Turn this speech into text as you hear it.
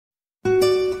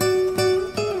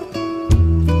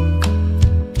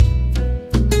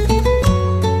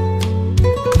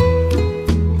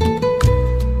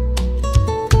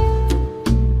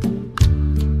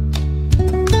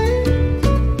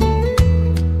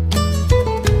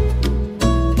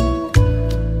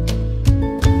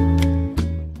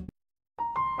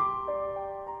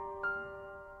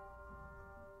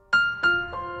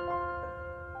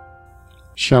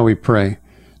Shall we pray?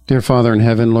 Dear Father in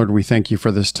heaven, Lord, we thank you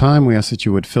for this time. We ask that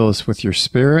you would fill us with your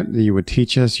Spirit, that you would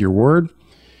teach us your word.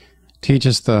 Teach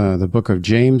us the book of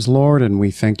James, Lord, and we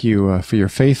thank you for your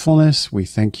faithfulness. We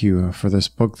thank you for this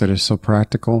book that is so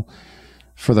practical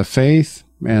for the faith.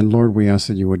 And Lord, we ask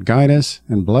that you would guide us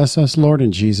and bless us, Lord,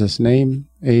 in Jesus' name.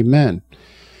 Amen.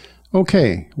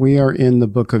 Okay, we are in the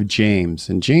book of James,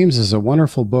 and James is a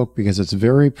wonderful book because it's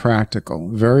very practical,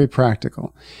 very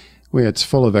practical. It's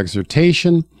full of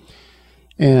exhortation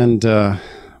and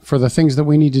for the things that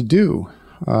we need to do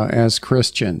as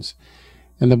Christians.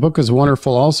 And the book is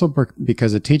wonderful also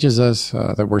because it teaches us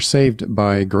that we're saved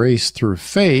by grace through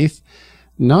faith,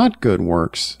 not good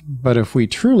works. But if we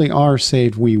truly are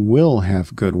saved, we will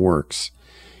have good works.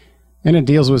 And it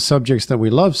deals with subjects that we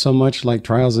love so much, like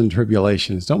trials and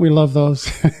tribulations. Don't we love those?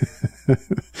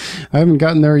 I haven't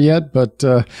gotten there yet, but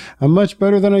I'm much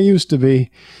better than I used to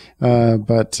be.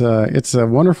 But it's a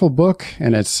wonderful book,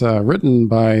 and it's written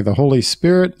by the Holy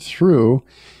Spirit through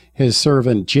his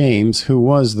servant James, who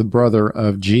was the brother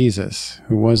of Jesus,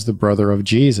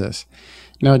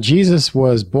 Now, Jesus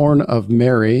was born of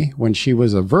Mary when she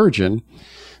was a virgin,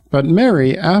 but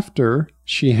Mary, after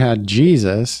she had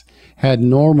Jesus, had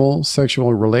normal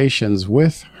sexual relations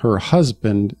with her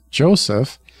husband,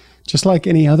 Joseph, just like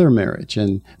any other marriage.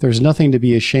 And there's nothing to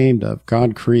be ashamed of.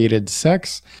 God created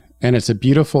sex, and it's a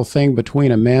beautiful thing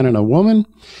between a man and a woman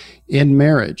in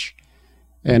marriage.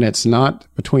 And it's not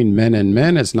between men and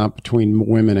men. It's not between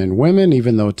women and women,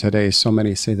 even though today so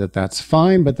many say that that's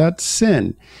fine, but that's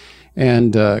sin.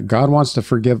 And God wants to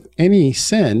forgive any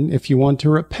sin if you want to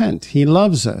repent. He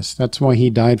loves us. That's why he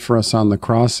died for us on the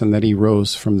cross and that he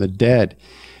rose from the dead.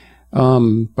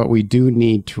 But we do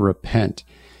need to repent.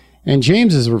 And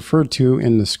James is referred to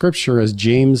in the scripture as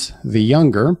James the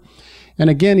Younger. And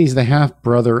again, he's the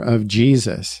half-brother of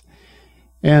Jesus.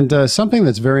 And something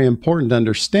that's very important to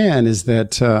understand is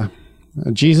that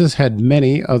Jesus had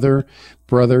many other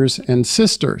brothers and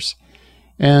sisters.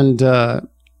 And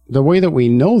the way that we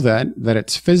know that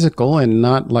it's physical and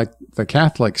not like the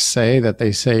Catholics say, that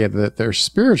they say that they're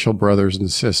spiritual brothers and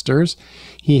sisters,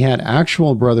 he had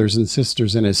actual brothers and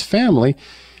sisters in his family,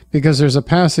 because there's a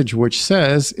passage which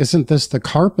says, "Isn't this the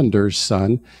carpenter's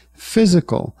son?"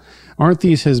 Physical. Aren't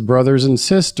these his brothers and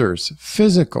sisters?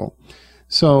 Physical.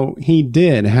 So he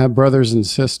did have brothers and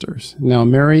sisters. Now,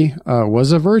 Mary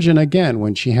was a virgin again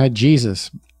when she had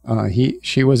Jesus.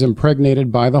 She was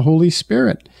impregnated by the Holy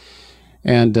Spirit.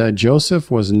 And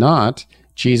Joseph was not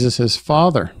Jesus'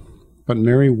 father, but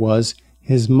Mary was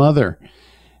his mother.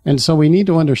 And so we need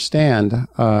to understand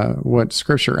what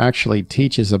Scripture actually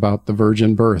teaches about the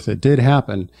virgin birth. It did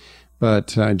happen,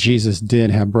 but Jesus did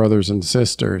have brothers and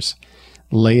sisters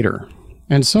later.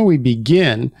 And so we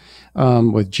begin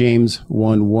with James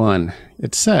 1:1.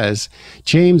 It says,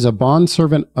 "James, a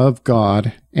bondservant of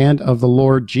God and of the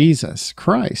Lord Jesus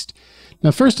Christ." Now,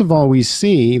 first of all, we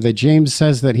see that James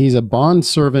says that he's a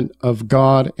bondservant of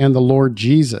God and the Lord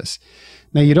Jesus.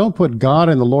 Now, you don't put God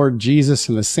and the Lord Jesus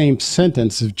in the same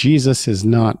sentence if Jesus is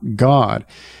not God.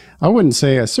 I wouldn't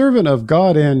say a servant of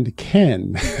God and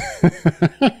Ken.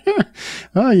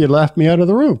 Oh, you laughed me out of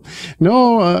the room.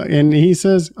 No, and he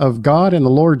says of God and the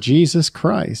Lord Jesus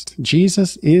Christ.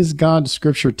 Jesus is God.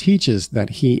 Scripture teaches that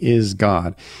he is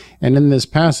God. And in this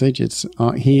passage,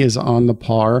 he is on the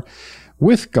par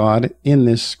with God in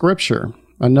this scripture.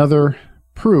 Another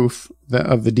proof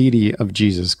of the deity of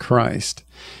Jesus Christ.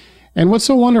 And what's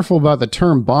so wonderful about the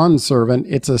term bondservant,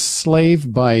 it's a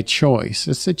slave by choice.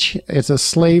 It's a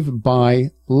slave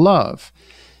by love.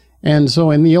 And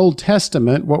so in the Old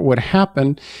Testament, what would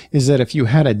happen is that if you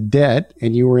had a debt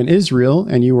and you were in Israel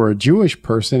and you were a Jewish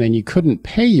person and you couldn't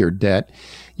pay your debt,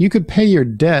 you could pay your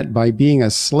debt by being a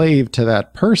slave to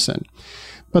that person.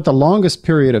 But the longest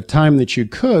period of time that you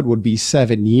could would be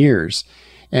 7 years.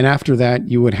 And after that,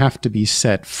 you would have to be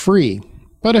set free.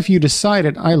 But if you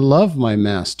decided, I love my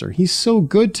master, he's so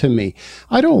good to me,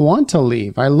 I don't want to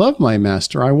leave, I love my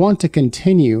master, I want to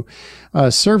continue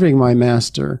serving my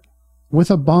master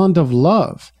with a bond of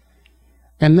love.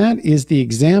 And that is the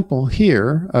example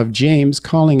here of James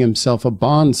calling himself a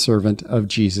bondservant of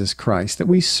Jesus Christ, that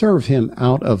we serve him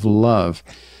out of love.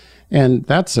 And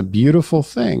that's a beautiful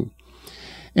thing.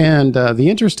 And the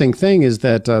interesting thing is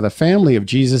that the family of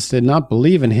Jesus did not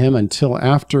believe in him until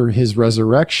after his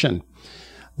resurrection.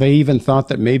 They even thought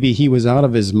that maybe he was out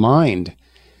of his mind,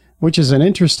 which is an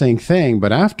interesting thing.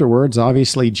 But afterwards,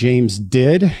 obviously, James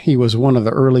did. He was one of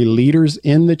the early leaders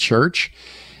in the church.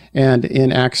 And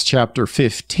in Acts chapter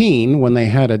 15, when they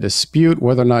had a dispute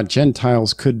whether or not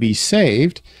Gentiles could be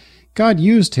saved, God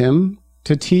used him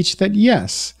to teach that,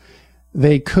 yes,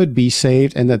 they could be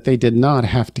saved and that they did not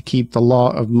have to keep the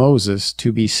law of Moses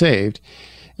to be saved.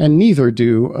 And neither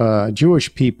do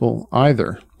Jewish people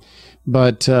either.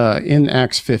 But in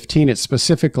Acts 15, it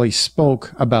specifically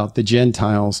spoke about the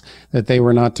Gentiles, that they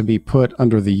were not to be put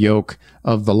under the yoke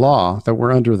of the law, that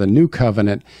were under the new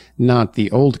covenant, not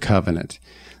the old covenant.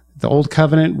 The old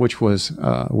covenant, which was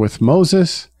with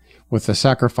Moses, with the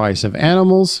sacrifice of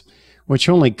animals, which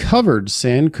only covered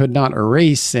sin, could not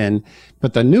erase sin,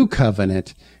 but the new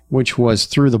covenant, which was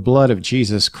through the blood of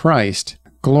Jesus Christ,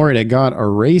 glory to God,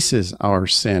 erases our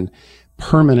sin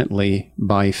permanently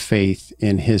by faith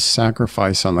in his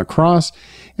sacrifice on the cross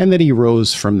and that he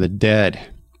rose from the dead.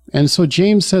 And so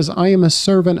James says, I am a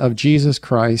servant of Jesus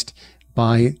Christ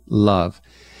by love.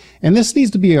 And this needs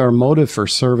to be our motive for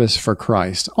service for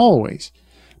Christ, always.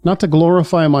 Not to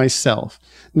glorify myself,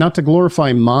 not to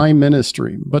glorify my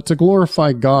ministry, but to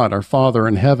glorify God, our Father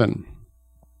in heaven.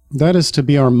 That is to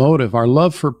be our motive, our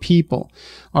love for people,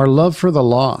 our love for the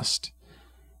lost.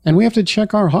 And we have to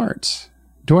check our hearts.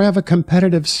 Do I have a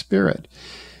competitive spirit?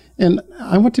 And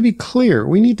I want to be clear,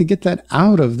 we need to get that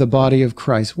out of the body of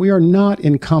Christ. We are not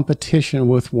in competition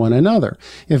with one another.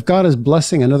 If God is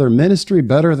blessing another ministry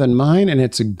better than mine, and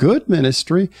it's a good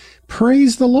ministry,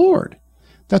 praise the Lord.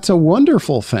 That's a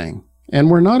wonderful thing. And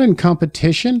we're not in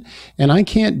competition, and I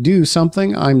can't do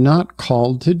something I'm not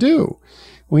called to do.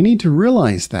 We need to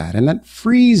realize that, and that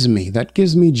frees me. That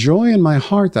gives me joy in my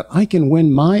heart that I can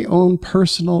win my own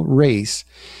personal race,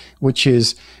 which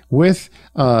is with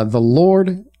the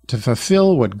Lord to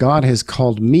fulfill what God has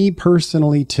called me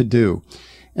personally to do.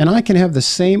 And I can have the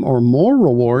same or more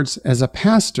rewards as a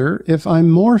pastor if I'm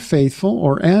more faithful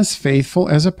or as faithful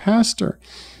as a pastor.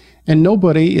 And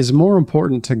nobody is more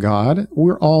important to God.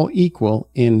 We're all equal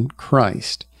in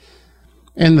Christ.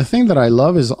 And the thing that I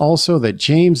love is also that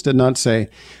James did not say,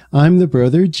 I'm the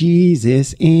brother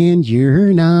Jesus and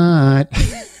you're not.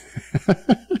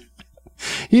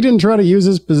 He didn't try to use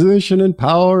his position and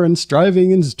power and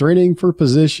striving and straining for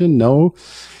position. No,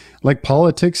 like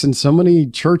politics in so many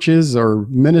churches or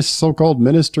so-called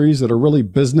ministries that are really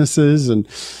businesses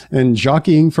and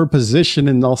jockeying for position,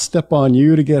 and they'll step on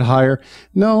you to get higher.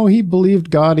 No, he believed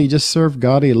God. He just served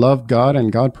God. He loved God,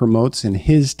 and God promotes in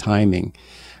his timing.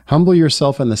 Humble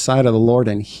yourself in the sight of the Lord,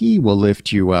 and he will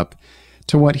lift you up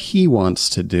to what he wants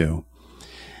to do.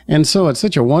 And so it's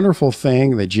such a wonderful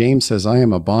thing that James says, I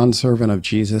am a bondservant of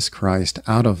Jesus Christ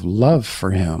out of love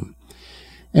for him.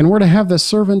 And we're to have the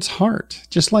servant's heart,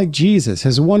 just like Jesus,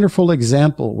 his wonderful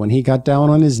example when he got down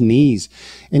on his knees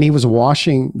and he was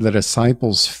washing the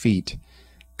disciples' feet.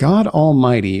 God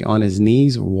Almighty on his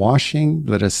knees washing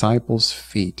the disciples'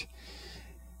 feet.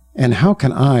 And how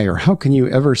can I, or how can you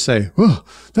ever say, oh,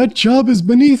 that job is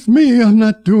beneath me, I'm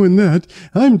not doing that,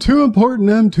 I'm too important,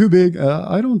 I'm too big?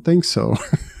 I don't think so.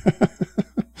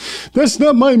 That's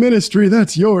not my ministry,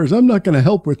 that's yours, I'm not going to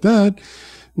help with that.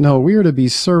 No, we are to be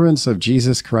servants of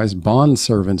Jesus Christ,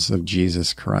 bondservants of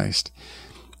Jesus Christ.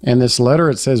 And this letter,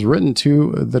 it says, written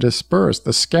to the dispersed,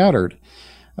 the scattered,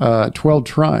 12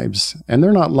 tribes. And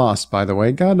they're not lost, by the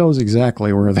way. God knows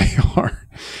exactly where they are.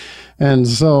 And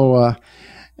so,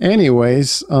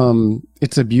 anyways,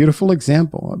 it's a beautiful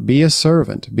example. Be a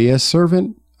servant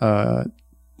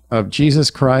of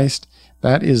Jesus Christ.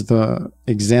 That is the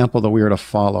example that we are to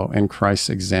follow in Christ's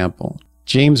example.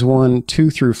 James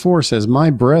 1:2-4 says, My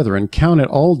brethren, count it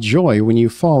all joy when you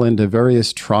fall into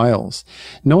various trials,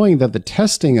 knowing that the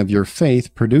testing of your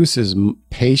faith produces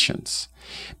patience.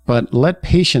 But let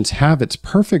patience have its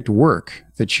perfect work,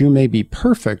 that you may be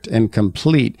perfect and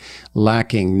complete,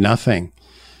 lacking nothing.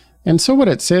 And so what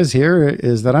it says here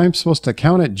is that I'm supposed to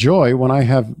count it joy when I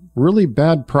have really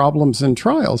bad problems and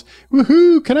trials.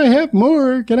 Woohoo! Can I have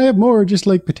more? Can I have more? Just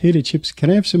like potato chips.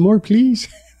 Can I have some more, please?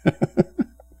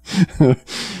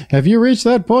 Have you reached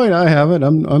that point? I haven't.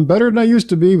 I'm better than I used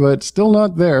to be, but still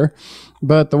not there.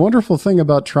 But the wonderful thing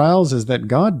about trials is that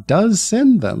God does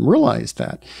send them. Realize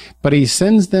that. But he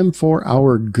sends them for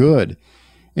our good.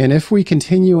 And if we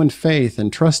continue in faith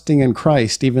and trusting in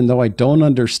Christ, even though I don't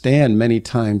understand many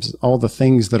times all the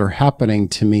things that are happening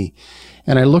to me,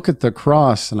 and I look at the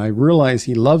cross and I realize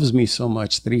he loves me so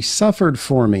much that he suffered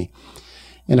for me.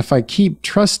 And if I keep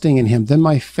trusting in him, then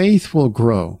my faith will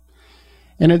grow.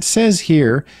 And it says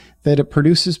here that it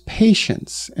produces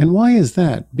patience. And why is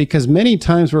that? Because many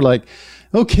times we're like,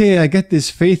 okay, I got this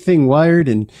faith thing wired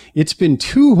and it's been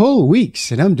 2 whole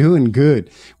weeks and I'm doing good.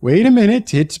 Wait a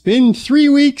minute, it's been 3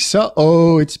 weeks.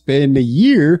 Uh-oh, it's been a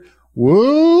year.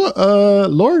 Whoa,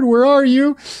 Lord, where are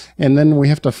you? And then we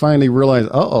have to finally realize,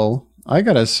 uh-oh, I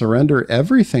got to surrender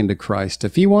everything to Christ.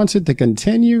 If he wants it to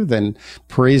continue, then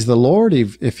praise the Lord.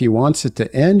 If he wants it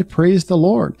to end, praise the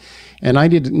Lord. And I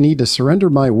need to surrender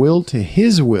my will to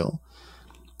his will.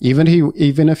 Even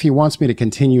if he wants me to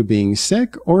continue being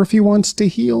sick, or if he wants to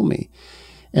heal me.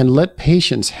 And let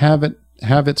patience have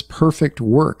its perfect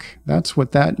work. That's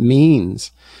what that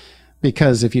means.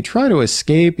 Because if you try to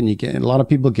escape and a lot of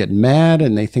people get mad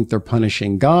and they think they're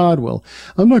punishing God. Well,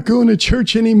 I'm not going to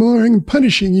church anymore. I'm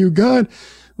punishing you, God.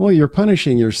 Well, you're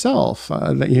punishing yourself.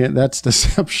 That's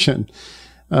deception.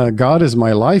 God is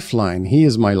my lifeline. He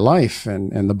is my life.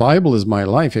 And the Bible is my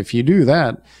life. If you do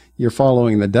that, you're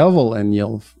following the devil and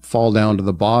you'll fall down to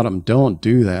the bottom. Don't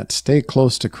do that. Stay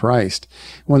close to Christ.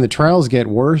 When the trials get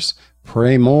worse,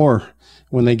 pray more.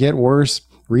 When they get worse,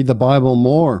 read the Bible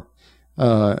more.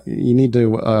 You need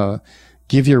to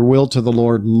give your will to the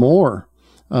Lord more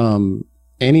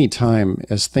anytime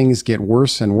as things get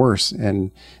worse and worse.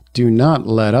 And do not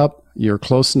let up your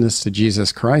closeness to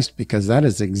Jesus Christ, because that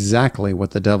is exactly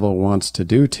what the devil wants to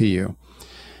do to you.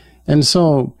 And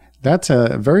so that's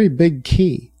a very big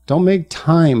key. Don't make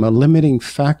time a limiting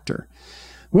factor.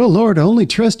 Well, Lord, I only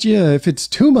trust you if it's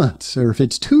 2 months or if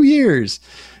it's 2 years.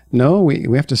 No, we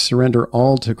have to surrender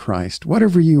all to Christ.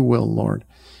 Whatever you will, Lord.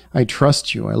 I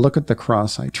trust you. I look at the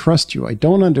cross. I trust you. I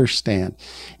don't understand.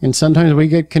 And sometimes we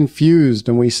get confused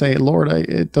and we say, Lord,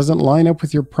 it doesn't line up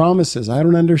with your promises. I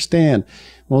don't understand.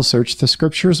 Well, search the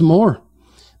scriptures more.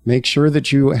 Make sure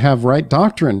that you have right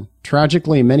doctrine.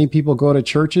 Tragically, many people go to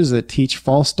churches that teach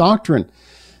false doctrine.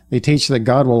 They teach that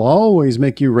God will always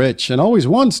make you rich and always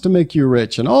wants to make you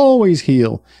rich and always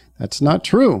heal. That's not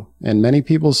true. And many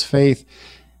people's faith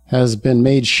has been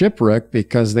made shipwreck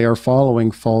because they are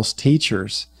following false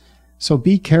teachers. So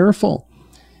be careful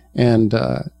and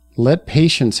let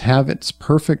patience have its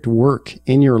perfect work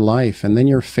in your life, and then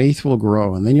your faith will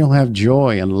grow, and then you'll have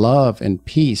joy and love and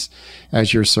peace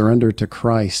as you're surrendered to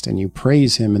Christ and you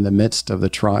praise him in the midst of the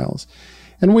trials.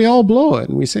 And we all blow it,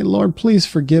 and we say, Lord, please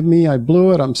forgive me. I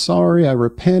blew it. I'm sorry. I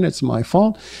repent. It's my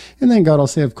fault. And then God will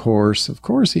say, of course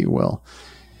he will.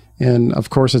 And of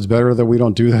course, it's better that we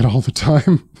don't do that all the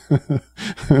time.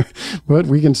 But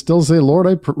we can still say, Lord,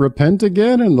 I repent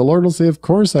again. And the Lord will say, of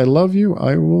course, I love you.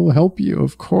 I will help you,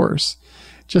 of course.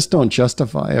 Just don't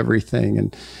justify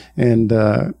everything. And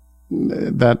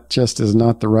that just is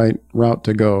not the right route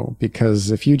to go.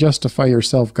 Because if you justify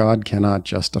yourself, God cannot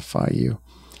justify you.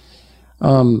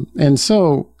 And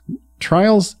so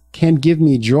trials can give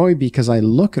me joy because I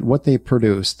look at what they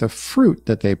produce, the fruit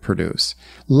that they produce.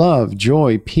 Love,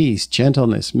 joy, peace,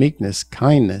 gentleness, meekness,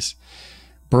 kindness,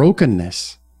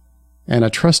 brokenness, and a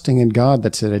trusting in God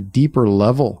that's at a deeper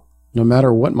level, no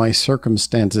matter what my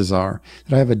circumstances are,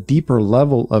 that I have a deeper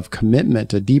level of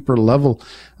commitment, a deeper level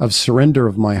of surrender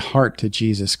of my heart to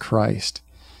Jesus Christ.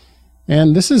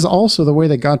 And this is also the way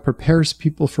that God prepares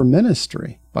people for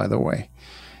ministry, by the way.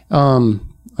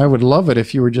 I would love it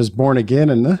if you were just born again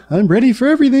and I'm ready for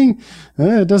everything.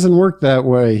 It doesn't work that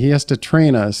way. He has to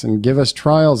train us and give us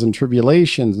trials and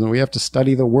tribulations, and we have to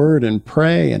study the word and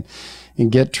pray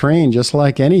and get trained just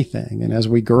like anything. And as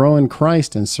we grow in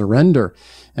Christ and surrender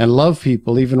and love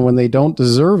people even when they don't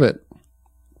deserve it,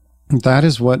 that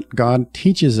is what God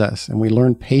teaches us. And we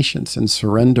learn patience and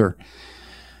surrender.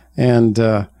 And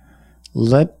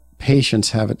let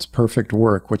patience have its perfect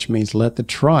work, which means let the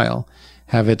trial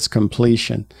have its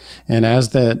completion. And as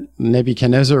that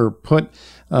Nebuchadnezzar put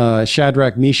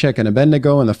Shadrach, Meshach, and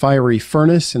Abednego in the fiery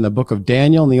furnace in the book of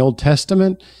Daniel in the Old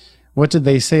Testament, what did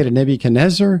they say to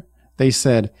Nebuchadnezzar? They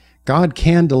said, God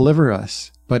can deliver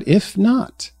us, but if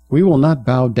not, we will not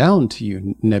bow down to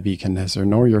you, Nebuchadnezzar,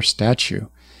 nor your statue.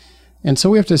 And so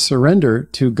we have to surrender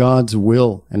to God's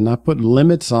will and not put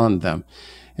limits on them,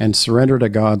 and surrender to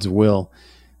God's will.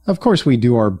 Of course, we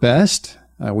do our best.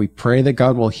 We pray that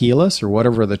God will heal us, or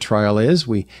whatever the trial is.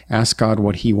 We ask God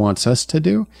what he wants us to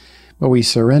do, but we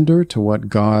surrender to what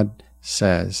God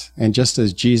says. And just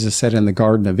as Jesus said in the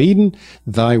Garden of Eden,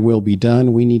 thy will be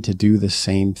done, we need to do the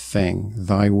same thing.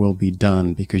 Thy will be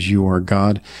done, because you are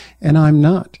God and I'm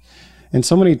not. And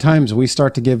so many times we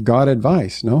start to give God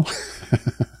advice, no?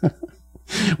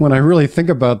 When I really think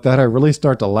about that, I really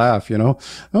start to laugh,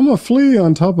 I'm a flea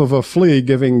on top of a flea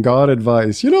giving God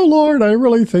advice. Lord, I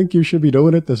really think you should be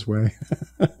doing it this way.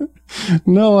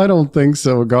 No, I don't think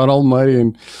so, God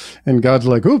Almighty. And God's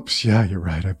like, oops, yeah, you're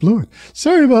right. I blew it.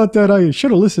 Sorry about that. I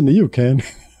should have listened to you, Ken.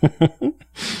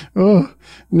 Oh,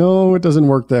 no, it doesn't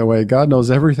work that way. God knows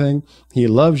everything. He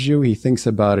loves you. He thinks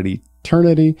about it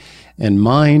eternity and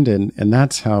mind, and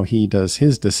that's how he does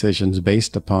his decisions,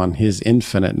 based upon his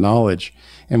infinite knowledge.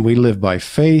 And we live by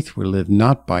faith. We live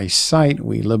not by sight.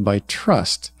 We live by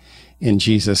trust in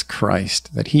Jesus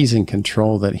Christ, that he's in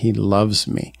control, that he loves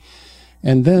me.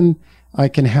 And then I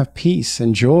can have peace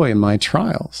and joy in my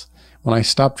trials. When I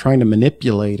stop trying to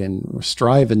manipulate and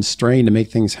strive and strain to make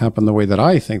things happen the way that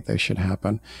I think they should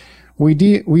happen, we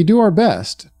do our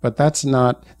best, but that's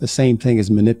not the same thing as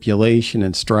manipulation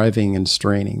and striving and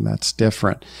straining. That's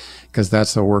different, because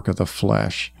that's the work of the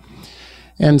flesh.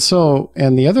 And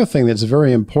the other thing that's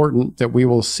very important that we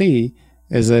will see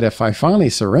is that if I finally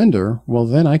surrender, well,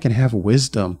 then I can have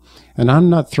wisdom. And I'm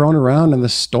not thrown around in the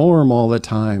storm all the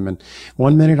time. And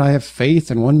one minute I have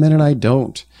faith and one minute I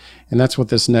don't. And that's what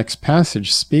this next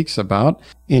passage speaks about.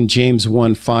 In James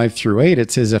 1:5-8,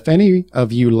 it says, "If any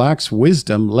of you lacks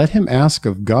wisdom, let him ask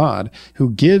of God, who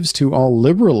gives to all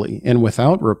liberally and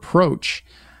without reproach."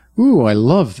 Ooh, I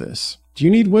love this. Do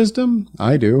you need wisdom?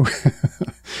 I do.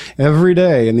 Every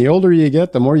day. And the older you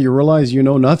get, the more you realize you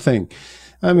know nothing.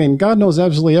 I mean, God knows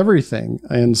absolutely everything.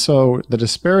 And so the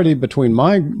disparity between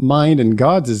my mind and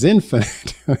God's is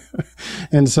infinite.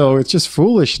 And so it's just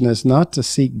foolishness not to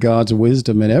seek God's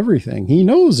wisdom in everything. He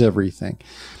knows everything.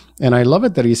 And I love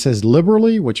it that he says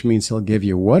liberally, which means he'll give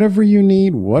you whatever you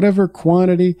need, whatever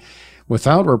quantity,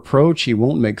 without reproach. He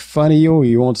won't make fun of you.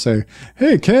 He won't say,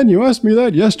 "Hey, Ken, you asked me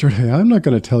that yesterday. I'm not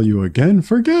going to tell you again.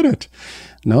 Forget it."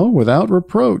 No, without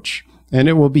reproach. And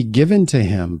it will be given to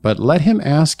him, but let him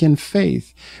ask in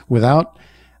faith without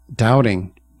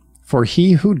doubting. For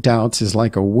he who doubts is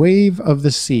like a wave of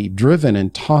the sea, driven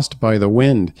and tossed by the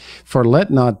wind. For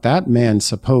let not that man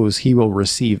suppose he will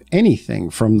receive anything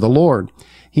from the Lord.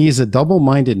 He is a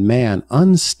double-minded man,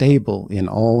 unstable in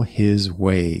all his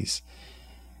ways.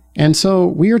 And so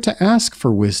we are to ask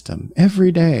for wisdom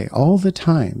every day, all the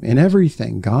time, in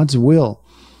everything, God's will.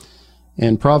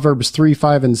 In Proverbs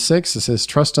 3:5-6, it says,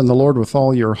 "Trust in the Lord with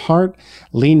all your heart,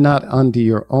 lean not unto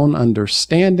your own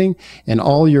understanding, in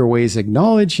all your ways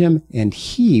acknowledge him, and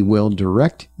he will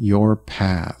direct your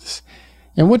paths."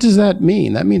 And what does that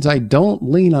mean? That means I don't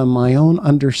lean on my own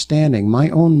understanding, my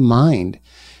own mind.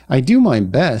 I do my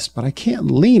best, but I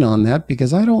can't lean on that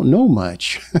because I don't know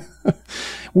much.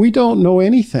 We don't know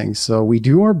anything, so we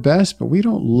do our best, but we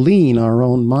don't lean our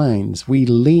own minds. We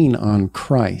lean on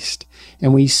Christ,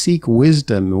 and we seek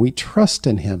wisdom, and we trust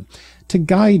in him to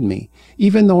guide me.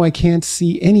 Even though I can't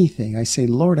see anything, I say,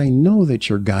 "Lord, I know that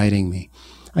you're guiding me.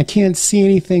 I can't see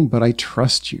anything, but I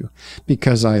trust you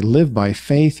because I live by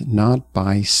faith, not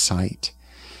by sight."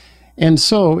 And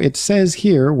so it says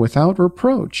here, without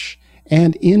reproach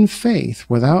and in faith,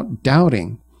 without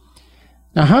doubting.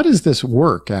 Now, how does this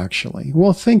work, actually?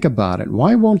 Well, think about it.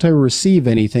 Why won't I receive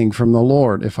anything from the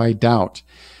Lord if I doubt?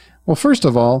 Well, first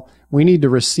of all, we need to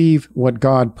receive what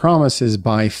God promises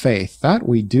by faith. That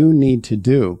we do need to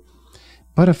do.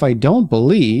 But if I don't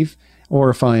believe, or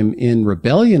if I'm in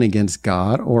rebellion against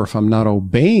God, or if I'm not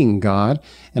obeying God,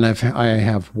 and I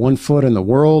have one foot in the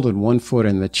world and one foot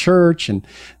in the church, and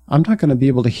I'm not going to be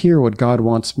able to hear what God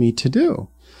wants me to do.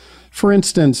 For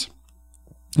instance,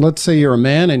 let's say you're a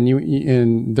man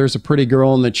and there's a pretty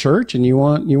girl in the church and you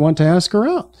want to ask her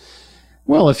out.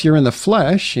 Well, if you're in the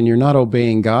flesh and you're not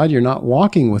obeying God, you're not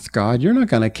walking with God, you're not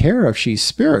going to care if she's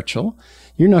spiritual.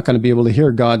 You're not going to be able to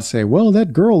hear God say, "Well,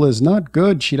 that girl is not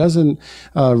good. She doesn't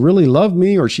really love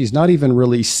me, or she's not even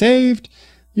really saved."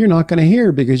 You're not going to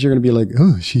hear, because you're going to be like,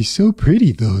 "Oh, she's so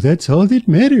pretty though. That's all that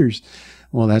matters."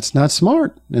 Well, that's not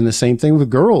smart. And the same thing with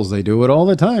girls. They do it all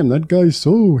the time. "That guy's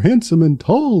so handsome and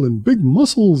tall and big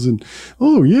muscles, and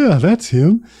oh yeah, that's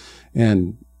him."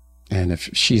 And if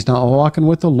she's not walking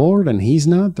with the Lord and he's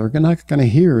not, they're not going to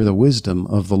hear the wisdom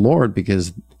of the Lord,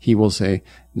 because he will say,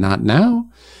 "Not now."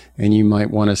 And you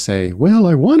might want to say, "Well,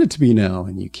 I want it to be now."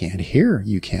 And you can't hear.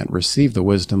 You can't receive the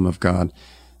wisdom of God.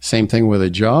 Same thing with a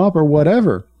job or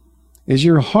whatever. Is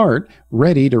your heart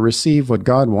ready to receive what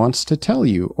God wants to tell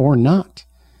you or not?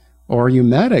 Or are you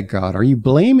mad at God? Are you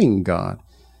blaming God?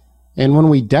 And when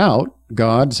we doubt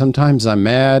God, sometimes I'm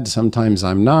mad, sometimes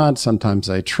I'm not, sometimes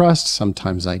I trust,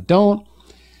 sometimes I don't.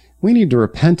 We need to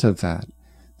repent of that.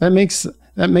 That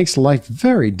makes life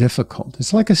very difficult.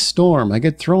 It's like a storm. I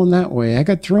get thrown that way. I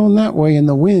get thrown that way in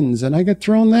the winds, and I get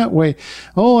thrown that way.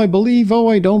 Oh, I believe. Oh,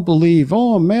 I don't believe.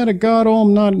 Oh, I'm mad at God. Oh,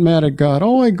 I'm not mad at God.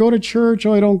 Oh, I go to church.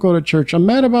 Oh, I don't go to church. I'm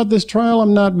mad about this trial.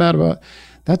 I'm not mad about it.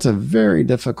 That's a very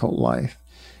difficult life.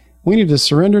 We need to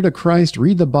surrender to Christ,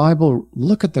 read the Bible,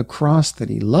 look at the cross, that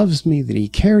he loves me, that he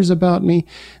cares about me,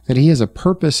 that he has a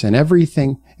purpose in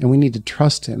everything, and we need to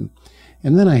trust him.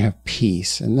 And then I have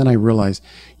peace. And then I realize,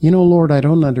 Lord, I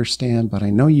don't understand, but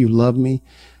I know you love me.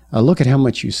 Look at how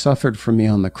much you suffered for me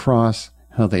on the cross,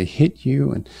 how they hit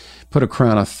you and put a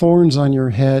crown of thorns on your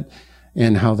head,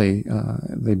 and how they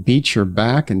beat your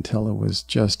back until it was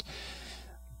just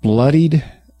bloodied.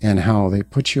 and how they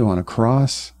put you on a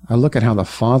cross. I look at how the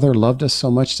Father loved us so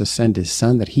much to send his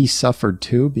Son, that he suffered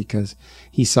too because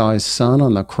he saw his Son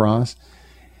on the cross.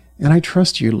 And I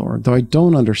trust you, Lord, though I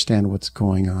don't understand what's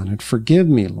going on. And forgive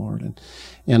me, Lord.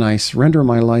 And I surrender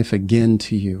my life again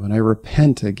to you, and I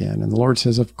repent again. And the Lord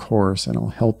says, of course, and I'll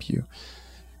help you.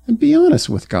 And be honest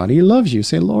with God. He loves you.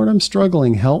 Say, Lord, I'm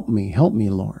struggling. Help me,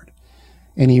 Lord.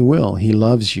 And he will. He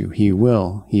loves you. He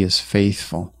will. He is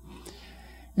faithful.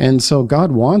 And so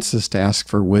God wants us to ask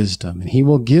for wisdom, and he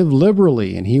will give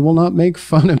liberally, and he will not make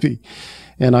fun of me.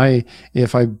 And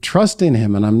if I trust in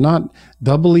him and I'm not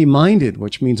doubly minded,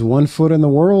 which means one foot in the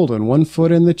world and one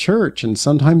foot in the church, and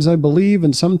sometimes I believe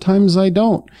and sometimes I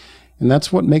don't. And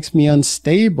that's what makes me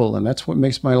unstable, and that's what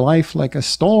makes my life like a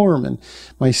storm, and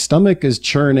my stomach is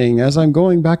churning as I'm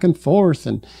going back and forth.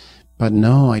 But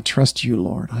no, I trust you,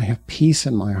 Lord. I have peace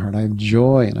in my heart. I have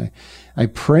joy, and I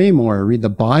pray more. I read the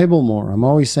Bible more. I'm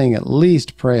always saying at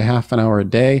least pray half an hour a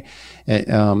day,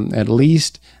 at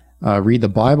least read the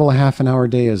Bible a half an hour a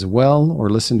day as well, or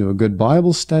listen to a good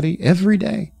Bible study every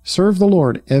day. Serve the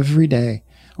Lord every day.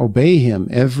 Obey him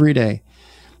every day.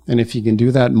 And if you can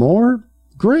do that more,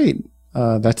 great.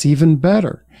 That's even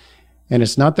better. And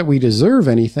it's not that we deserve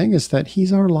anything, it's that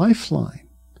he's our lifeline.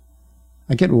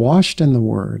 I get washed in the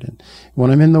Word. And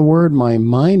when I'm in the Word, my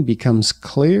mind becomes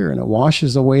clear and it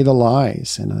washes away the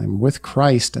lies. And I'm with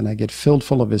Christ and I get filled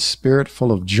full of his Spirit, full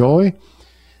of joy.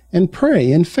 And pray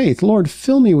in faith, Lord,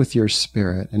 fill me with your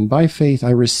Spirit. And by faith, I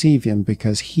receive him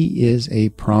because he is a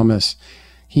promise.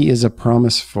 He is a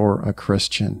promise for a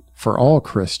Christian, for all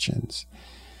Christians.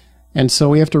 And so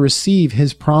we have to receive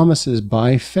his promises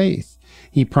by faith.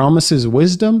 He promises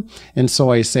wisdom, and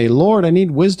so I say, Lord, I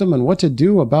need wisdom on what to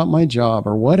do about my job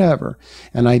or whatever.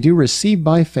 And I do receive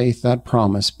by faith that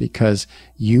promise because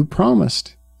you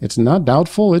promised. It's not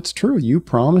doubtful, it's true. You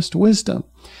promised wisdom.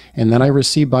 And then I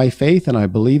receive by faith, and I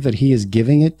believe that he is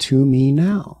giving it to me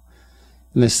now.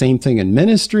 And the same thing in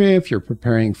ministry, if you're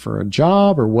preparing for a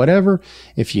job or whatever,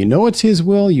 if you know it's his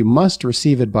will, you must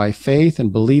receive it by faith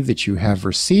and believe that you have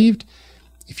received.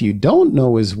 If you don't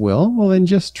know his will, well, then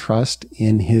just trust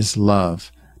in his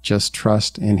love. Just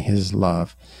trust in his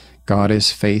love. God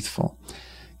is faithful.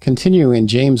 Continue in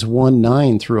James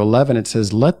 1:9 through 11, it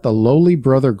says, let the lowly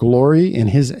brother glory in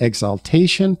his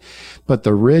exaltation, but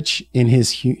the rich in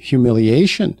his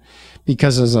humiliation.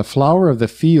 Because as a flower of the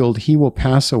field he will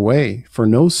pass away. For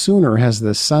no sooner has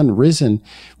the sun risen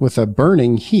with a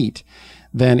burning heat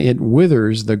than it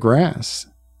withers the grass.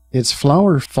 Its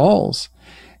flower falls,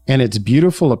 and its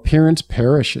beautiful appearance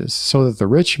perishes, so that the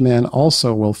rich man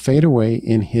also will fade away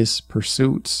in his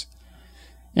pursuits.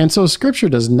 And so Scripture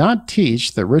does not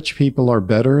teach that rich people are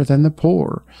better than the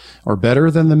poor, or better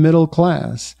than the middle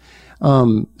class.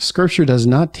 Scripture does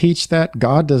not teach that.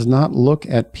 God does not look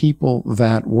at people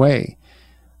that way.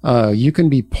 You can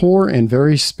be poor and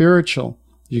very spiritual.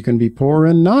 You can be poor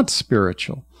and not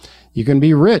spiritual. You can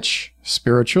be rich,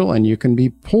 spiritual, and you can be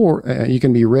poor. You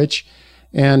can be rich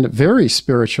and very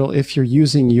spiritual if you're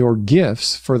using your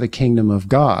gifts for the kingdom of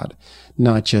God,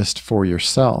 not just for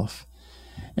yourself.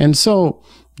 And so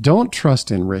don't trust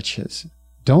in riches.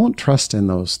 Don't trust in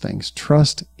those things.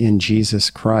 Trust in Jesus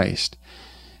Christ.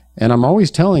 And I'm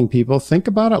always telling people, think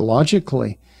about it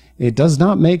logically. It does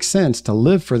not make sense to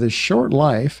live for this short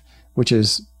life, which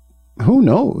is, who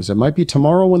knows? It might be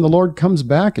tomorrow when the Lord comes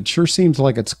back. It sure seems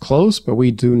like it's close, but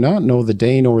we do not know the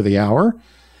day nor the hour.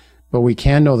 But we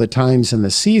can know the times and the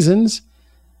seasons.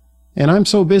 And I'm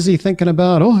so busy thinking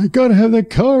about, oh, I got to have that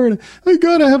car, and I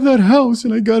got to have that house,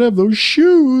 and I got to have those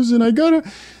shoes, and I got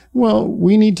to... Well,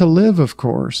 we need to live, of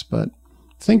course, but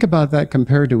think about that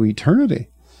compared to eternity.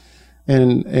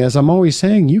 And as I'm always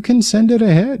saying, you can send it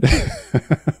ahead.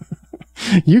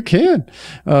 You can.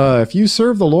 If you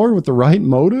serve the Lord with the right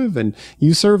motive, and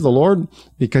you serve the Lord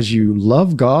because you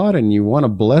love God and you want to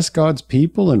bless God's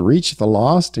people and reach the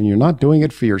lost, and you're not doing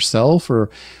it for yourself or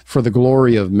for the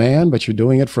glory of man, but you're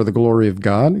doing it for the glory of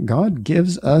God, God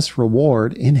gives us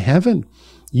reward in heaven.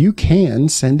 You can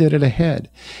send it ahead.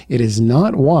 It is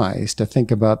not wise to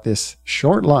think about this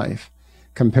short life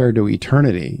compared to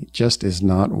eternity. It just is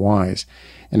not wise.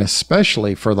 And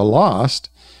especially for the lost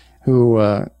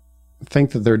who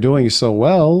think that they're doing so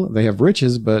well, they have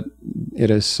riches, but it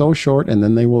is so short, and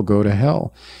then they will go to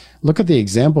hell. Look at the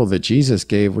example that Jesus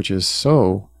gave, which is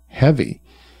so heavy.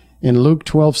 In Luke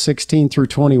 12:16 through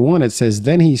 21, it says,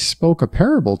 then he spoke a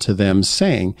parable to them,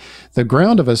 saying, the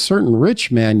ground of a certain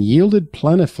rich man yielded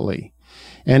plentifully.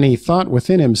 And he thought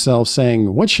within himself,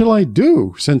 saying, what shall I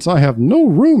do, since I have no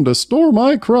room to store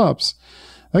my crops?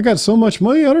 I got so much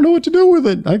money, I don't know what to do with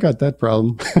it. I got that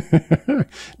problem.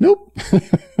 Nope.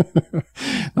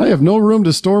 I have no room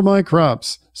to store my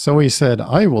crops. So he said,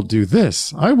 I will do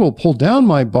this. I will pull down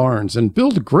my barns and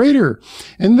build greater.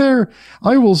 And there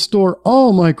I will store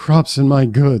all my crops and my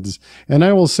goods. And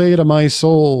I will say to my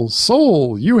soul,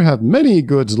 Soul, you have many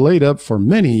goods laid up for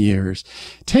many years.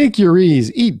 Take your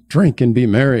ease, eat, drink, and be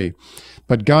merry.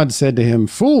 But God said to him,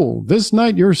 Fool, this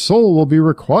night your soul will be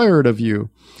required of you.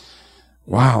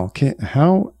 Wow,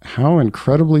 how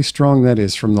incredibly strong that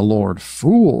is from the Lord.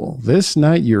 Fool, this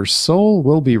night your soul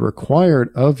will be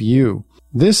required of you.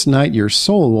 This night your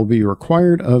soul will be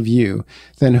required of you.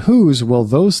 Then whose will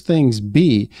those things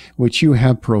be which you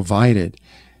have provided?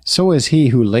 So is he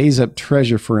who lays up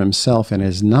treasure for himself and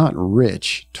is not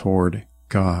rich toward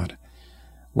God.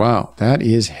 Wow, that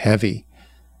is heavy.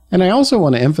 And I also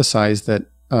want to emphasize that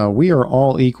we are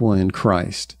all equal in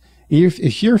Christ.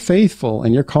 If you're faithful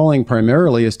and your calling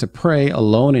primarily is to pray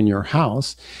alone in your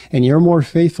house, and you're more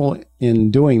faithful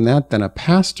in doing that than a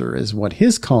pastor is what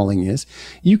his calling is,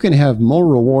 you can have more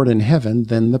reward in heaven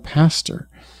than the pastor.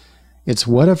 It's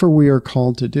whatever we are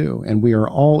called to do, and we are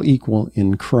all equal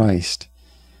in Christ.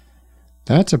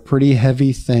 That's a pretty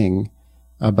heavy thing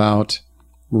about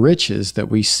riches that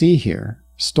we see here.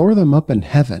 Store them up in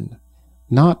heaven,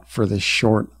 not for this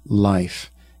short life.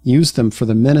 Use them for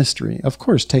the ministry. Of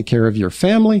course, take care of your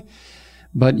family,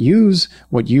 but use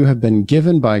what you have been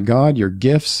given by God, your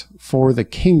gifts, for the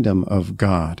kingdom of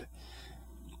God.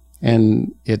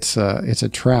 And it's a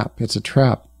trap. It's a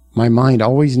trap. My mind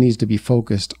always needs to be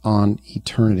focused on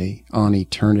eternity,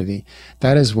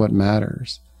 That is what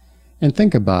matters. And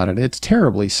think about it. It's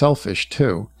terribly selfish,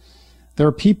 too. There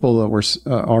are people that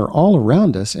are all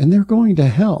around us, and they're going to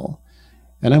hell.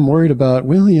 And I'm worried about,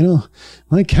 well,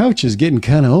 my couch is getting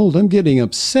kind of old. I'm getting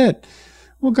upset.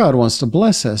 Well, God wants to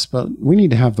bless us, but we need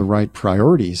to have the right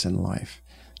priorities in life.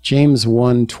 James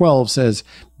 1:12 says,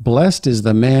 Blessed is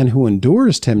the man who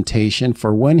endures temptation,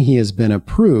 for when he has been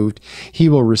approved, he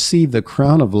will receive the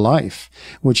crown of life,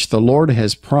 which the Lord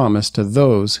has promised to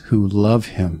those who love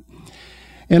him.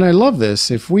 And I love this.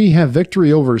 If we have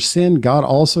victory over sin, God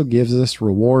also gives us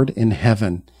reward in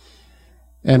heaven.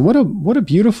 And what a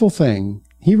beautiful thing.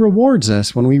 He rewards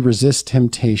us when we resist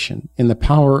temptation in the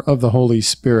power of the Holy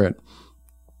Spirit.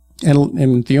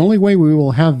 And the only way we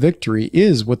will have victory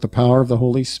is with the power of the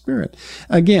Holy Spirit.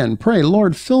 Again, pray,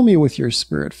 Lord, fill me with your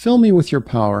Spirit. Fill me with your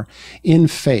power in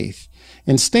faith.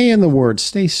 And stay in the Word.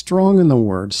 Stay strong in the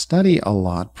Word. Study a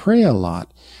lot. Pray a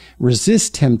lot.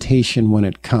 Resist temptation when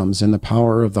it comes in the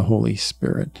power of the Holy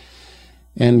Spirit.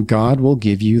 And God will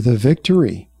give you the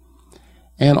victory.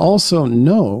 And also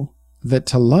know that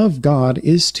to love God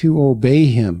is to obey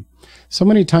him. So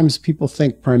many times people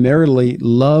think primarily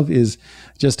love is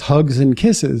just hugs and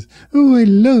kisses. Oh, I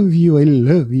love you, I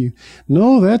love you.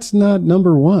 No, that's not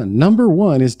number one. Number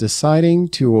one is deciding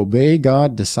to obey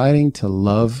God, deciding to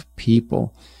love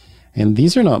people. And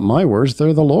these are not my words,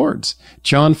 they're the Lord's.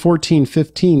 John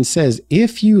 14:15 says,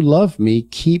 If you love me,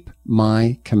 keep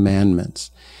my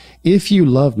commandments. If you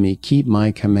love me, keep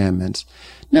my commandments.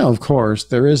 Now, of course,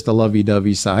 there is the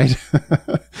lovey-dovey side.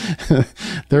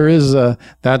 There is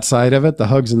that side of it, the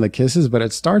hugs and the kisses, but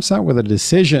it starts out with a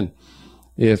decision.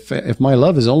 If my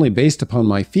love is only based upon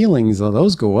my feelings,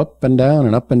 those go up and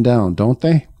down, don't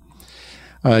they?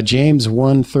 James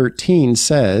 1:13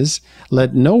 says,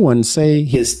 Let no one say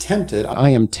he is tempted.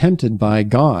 I am tempted by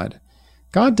God.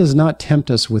 God does not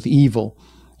tempt us with evil.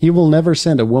 He will never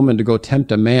send a woman to go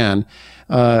tempt a man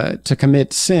to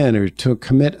commit sin or to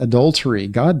commit adultery.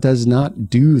 God does not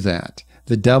do that.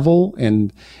 The devil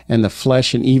and the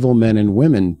flesh and evil men and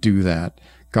women do that.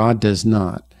 God does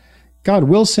not. God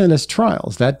will send us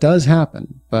trials. That does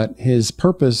happen. But his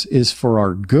purpose is for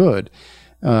our good,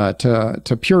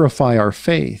 to purify our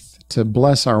faith, to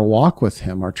bless our walk with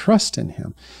him, our trust in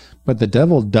him. But the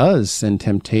devil does send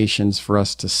temptations for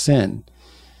us to sin.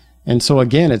 And so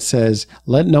again, it says,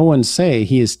 let no one say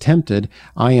he is tempted.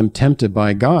 I am tempted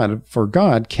by God, for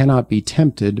God cannot be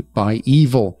tempted by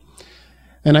evil.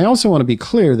 And I also want to be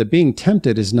clear that being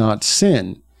tempted is not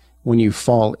sin. When you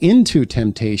fall into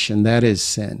temptation, that is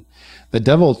sin. The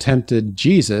devil tempted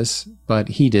Jesus, but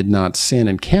he did not sin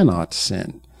and cannot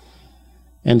sin.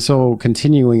 And so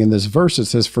continuing in this verse, it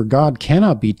says, for God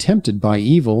cannot be tempted by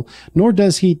evil, nor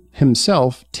does he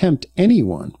himself tempt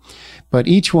anyone. But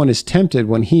each one is tempted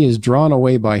when he is drawn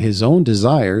away by his own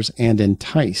desires and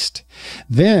enticed.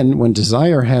 Then, when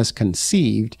desire has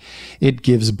conceived, it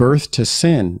gives birth to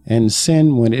sin, and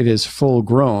sin, when it is full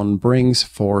grown, brings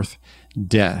forth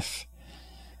death.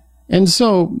 And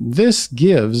so this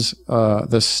gives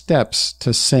the steps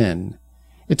to sin.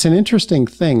 It's an interesting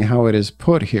thing how it is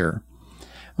put here.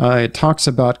 It talks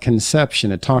about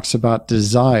conception. It talks about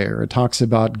desire. It talks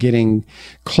about getting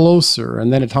closer.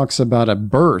 And then it talks about a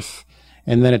birth.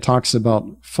 And then it talks about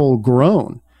full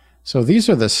grown. So these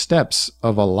are the steps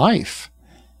of a life.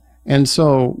 And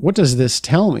so what does this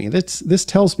tell me? This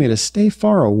tells me to stay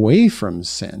far away from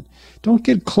sin. Don't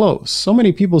get close. So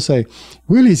many people say,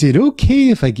 well, is it okay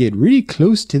if I get really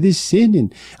close to this sin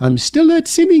and I'm still not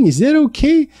sinning? Is that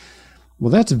okay? Well,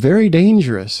 that's very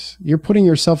dangerous. You're putting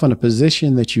yourself in a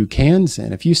position that you can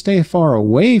sin. If you stay far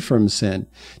away from sin,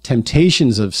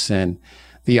 temptations of sin,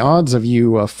 the odds of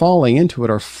you falling into it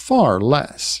are far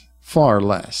less, far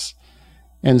less.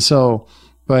 And so,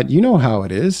 but you know how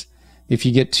it is. If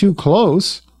you get too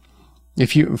close,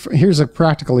 here's a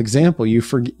practical example. You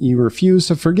refuse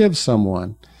to forgive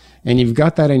someone, and you've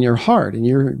got that in your heart, and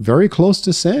you're very close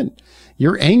to sin.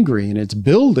 You're angry and it's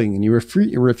building, and you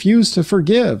refuse to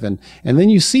forgive. And then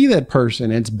you see that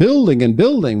person, it's building and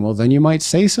building. Well, then you might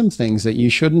say some things that you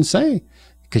shouldn't say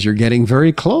because you're getting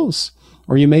very close.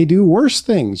 Or you may do worse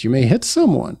things. You may hit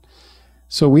someone.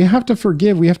 So we have to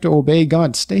forgive. We have to obey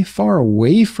God. Stay far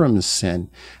away from sin.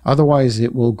 Otherwise,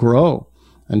 it will grow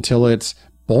until it's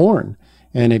born.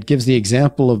 And it gives the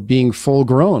example of being full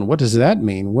grown. What does that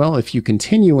mean? Well, if you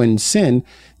continue in sin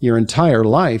your entire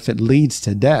life, it leads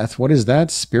to death. What is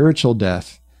that? Spiritual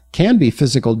death. Can be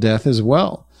physical death as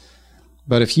well.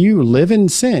 But if you live in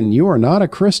sin, you are not a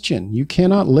Christian. You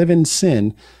cannot live in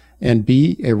sin and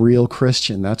be a real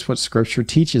Christian. That's what Scripture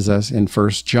teaches us in 1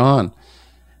 John.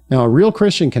 Now, a real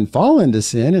Christian can fall into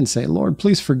sin and say, Lord,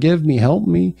 please forgive me, help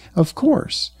me. Of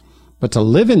course. But to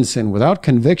live in sin without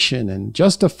conviction and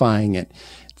justifying it,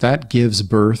 that gives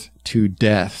birth to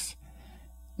death.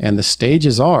 And the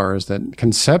stages is that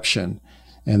conception,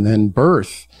 and then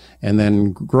birth, and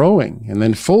then growing, and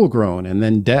then full grown, and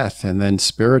then death, and then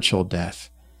spiritual death.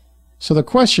 So the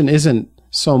question isn't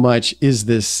so much, is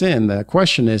this sin? The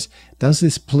question is, does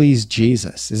this please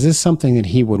Jesus? Is this something that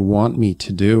he would want me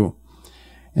to do?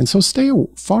 And so stay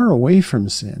far away from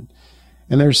sin.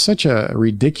 And there's such a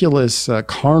ridiculous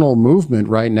carnal movement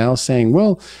right now saying,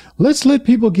 well, let's let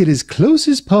people get as close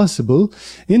as possible,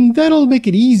 and that'll make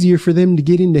it easier for them to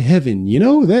get into heaven. You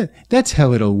know, that's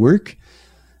how it'll work.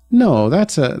 No,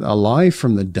 that's a lie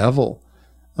from the devil.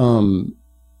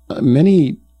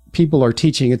 Many people are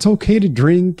teaching it's okay to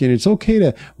drink, and it's okay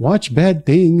to watch bad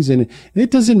things, and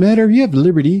it doesn't matter, you have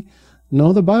liberty.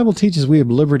 No, the Bible teaches we have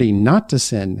liberty not to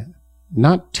sin.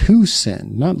 Not to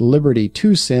sin, not liberty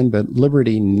to sin, but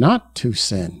liberty not to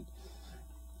sin.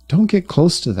 Don't get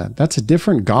close to that. That's a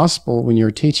different gospel when you're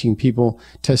teaching people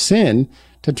to sin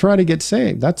to try to get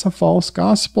saved. That's a false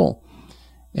gospel.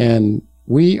 And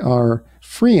we are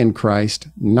free in Christ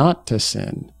not to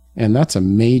sin. And that's a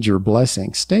major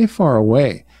blessing. Stay far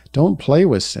away. Don't play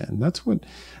with sin. That's what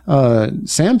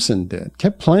Samson did.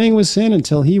 Kept playing with sin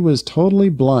until he was totally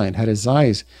blind, had his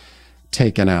eyes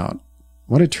taken out.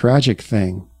 What a tragic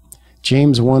thing.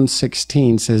 James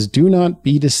 1:16 says, do not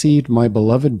be deceived, my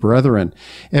beloved brethren.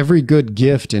 Every good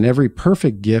gift and every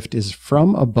perfect gift is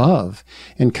from above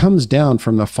and comes down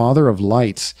from the Father of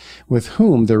lights, with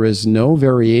whom there is no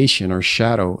variation or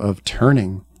shadow of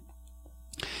turning.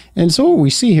 And so what we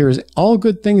see here is all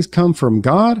good things come from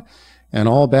God, and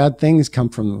all bad things come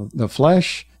from the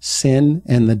flesh, sin,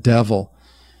 and the devil.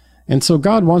 And so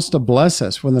God wants to bless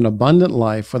us with an abundant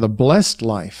life, with a blessed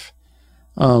life.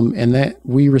 And that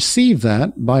we receive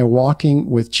that by walking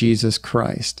with Jesus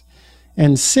Christ.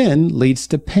 And sin leads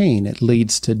to pain. It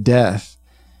leads to death.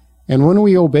 And when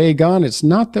we obey God, it's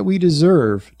not that we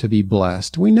deserve to be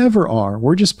blessed. We never are.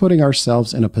 We're just putting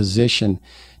ourselves in a position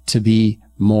to be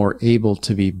more able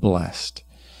to be blessed.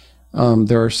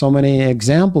 There are so many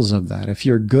examples of that. If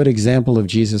you're a good example of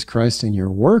Jesus Christ in your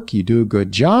work, you do a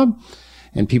good job,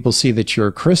 and people see that you're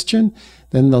a Christian,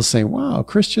 then they'll say, wow,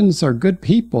 Christians are good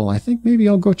people. I think maybe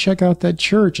I'll go check out that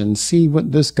church and see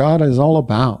what this God is all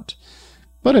about.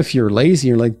 But if you're lazy,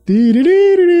 you're like, they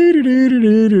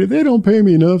don't pay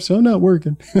me enough, so I'm not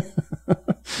working.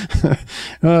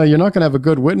 You're not going to have a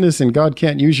good witness, and God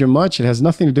can't use you much. It has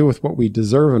nothing to do with what we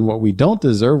deserve and what we don't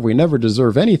deserve. We never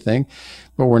deserve anything,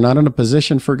 but we're not in a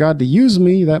position for God to use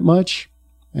me that much.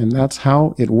 And that's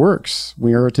how it works.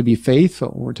 We are to be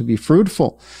faithful. We're to be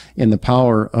fruitful in the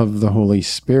power of the Holy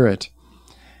Spirit.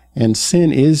 And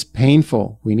sin is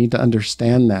painful. We need to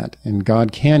understand that. And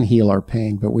God can heal our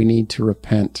pain, but we need to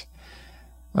repent.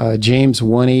 James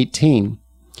 1:18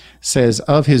 says,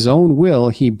 of his own will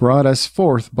he brought us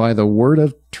forth by the word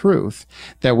of truth,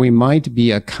 that we might be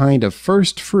a kind of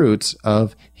first fruits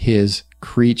of his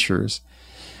creatures.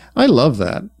 I love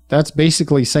that. That's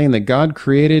basically saying that God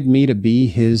created me to be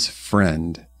his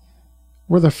friend.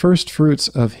 We're the first fruits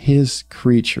of his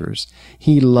creatures.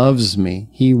 He loves me.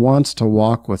 He wants to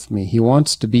walk with me. He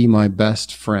wants to be my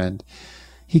best friend.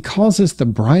 He calls us the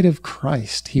bride of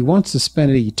Christ. He wants to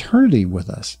spend eternity with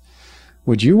us.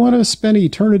 Would you want to spend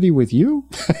eternity with you?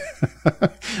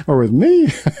 Or with me?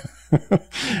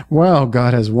 Wow,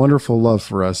 God has wonderful love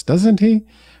for us, doesn't he?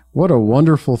 What a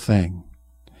wonderful thing.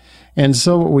 And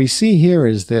so what we see here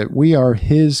is that we are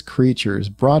his creatures,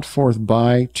 brought forth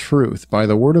by truth. By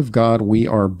the word of God, we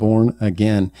are born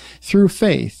again through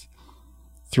faith.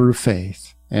 Through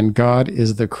faith. And God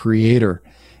is the creator.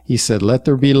 He said, let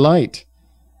there be light.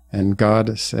 And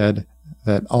God said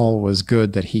that all was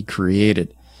good that he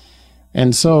created.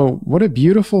 And so what a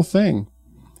beautiful thing.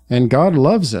 And God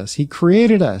loves us. He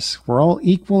created us. We're all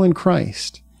equal in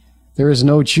Christ. There is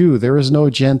no Jew. There is no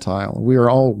Gentile. We are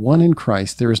all one in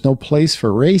Christ. There is no place for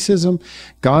racism.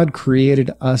 God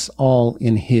created us all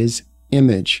in his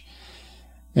image.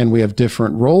 And we have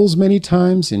different roles many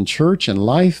times in church and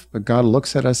life, but God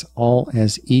looks at us all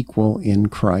as equal in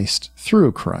Christ,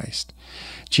 through Christ.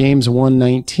 James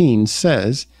 1:19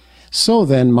 says, so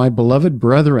then, my beloved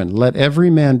brethren, let every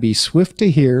man be swift to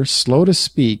hear, slow to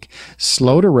speak,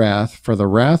 slow to wrath, for the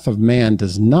wrath of man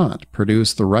does not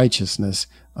produce the righteousness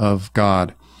of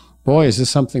God. Boy, is this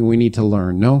something we need to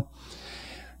learn, no?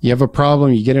 You have a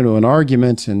problem, you get into an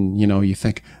argument, and, you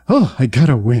think, oh, I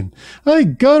gotta win. I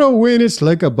gotta win. It's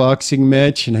like a boxing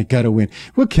match, and I gotta win.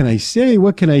 What can I say?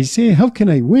 What can I say? How can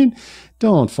I win?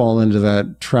 Don't fall into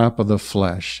that trap of the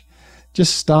flesh.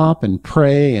 Just stop and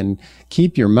pray and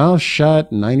keep your mouth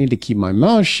shut. And I need to keep my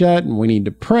mouth shut. And we need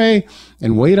to pray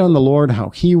and wait on the Lord how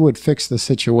he would fix the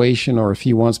situation, or if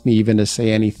he wants me even to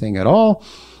say anything at all,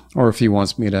 or if he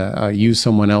wants me to use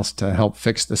someone else to help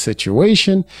fix the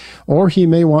situation, or he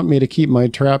may want me to keep my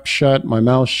trap shut, my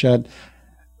mouth shut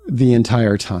the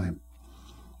entire time.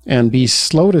 And be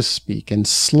slow to speak and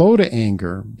slow to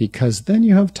anger, because then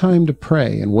you have time to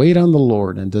pray and wait on the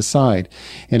Lord and decide.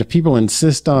 And if people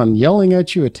insist on yelling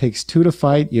at you, it takes two to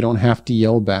fight. You don't have to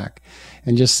yell back.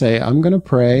 And just say, I'm going to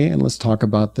pray and let's talk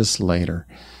about this later.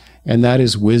 And that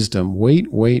is wisdom. Wait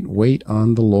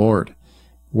on the Lord.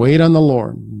 Wait on the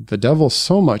Lord. The devil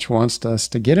so much wants us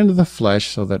to get into the flesh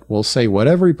so that we'll say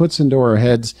whatever he puts into our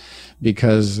heads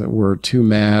because we're too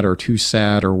mad or too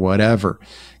sad or whatever.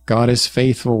 God is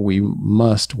faithful. We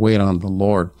must wait on the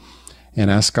Lord and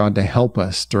ask God to help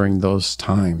us during those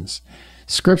times.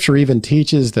 Scripture even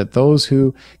teaches that those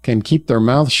who can keep their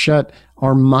mouth shut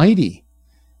are mighty.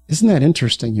 Isn't that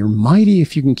interesting? You're mighty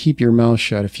if you can keep your mouth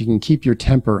shut, if you can keep your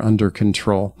temper under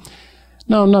control.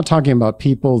 Now, I'm not talking about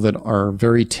people that are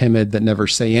very timid, that never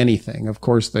say anything. Of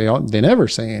course, they never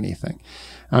say anything.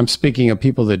 I'm speaking of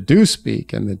people that do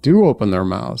speak and that do open their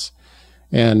mouths.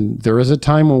 And there is a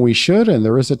time when we should, and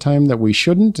there is a time that we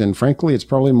shouldn't. And frankly, it's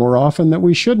probably more often that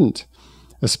we shouldn't,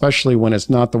 especially when it's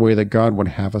not the way that God would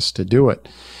have us to do it.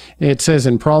 It says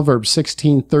in Proverbs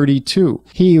 16:32,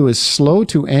 he who is slow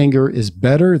to anger is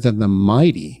better than the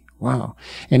mighty. Wow.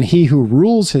 And he who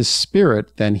rules his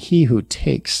spirit than he who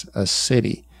takes a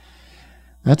city.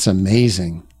 That's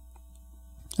amazing.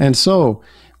 And so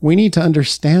we need to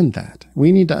understand that.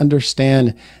 We need to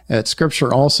understand that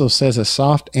Scripture also says a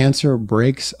soft answer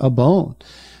breaks a bone.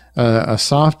 A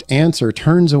soft answer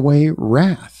turns away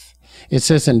wrath. It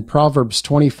says in Proverbs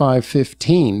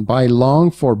 25:15, by long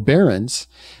forbearance,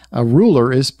 a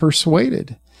ruler is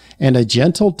persuaded, and a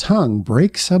gentle tongue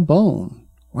breaks a bone.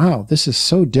 Wow, this is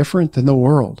so different than the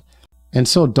world. And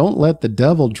so don't let the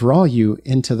devil draw you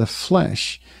into the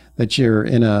flesh, that you're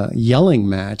in a yelling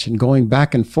match and going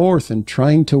back and forth and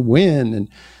trying to win. And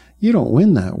you don't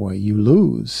win that way. You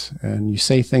lose. And you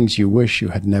say things you wish you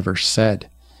had never said.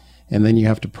 And then you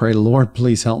have to pray, Lord,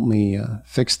 please help me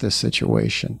fix this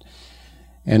situation.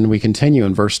 And we continue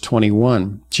in verse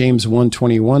 21. James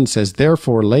 1:21 says,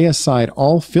 therefore lay aside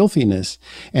all filthiness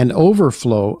and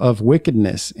overflow of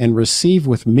wickedness, and receive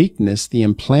with meekness the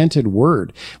implanted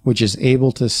word, which is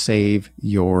able to save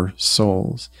your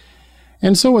souls.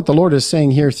 And so what the Lord is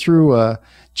saying here through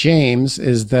James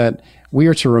is that we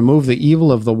are to remove the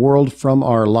evil of the world from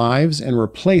our lives and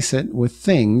replace it with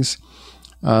things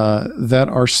that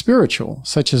are spiritual,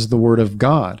 such as the Word of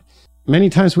God.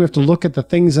 Many times we have to look at the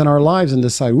things in our lives and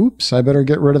decide, oops, I better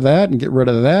get rid of that and get rid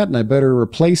of that, and I better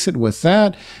replace it with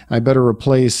that. I better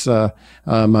replace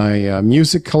my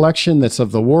music collection that's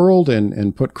of the world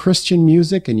and put Christian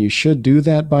music, and you should do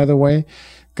that, by the way.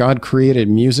 God created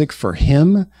music for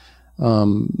Him.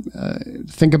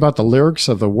 Think about the lyrics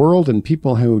of the world and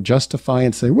people who justify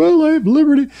and say, well, I have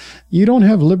liberty. You don't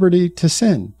have liberty to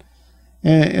sin.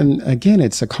 And again,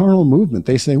 it's a carnal movement.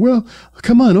 They say, well,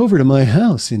 come on over to my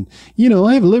house. And,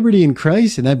 I have liberty in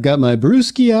Christ, and I've got my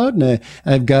brewski out, and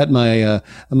I've got my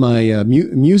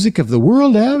music of the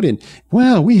world out. And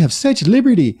wow, we have such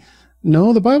liberty.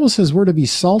 No, the Bible says we're to be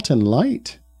salt and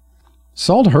light.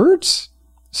 Salt hurts.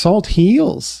 Salt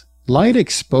heals. Light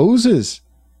exposes.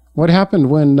 What happened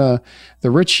when the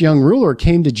rich young ruler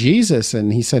came to Jesus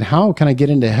and he said, how can I get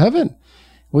into heaven?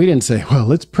 We didn't say, well,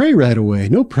 let's pray right away.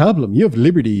 No problem. You have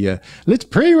liberty. Let's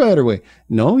pray right away.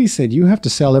 No, he said, you have to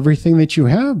sell everything that you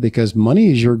have because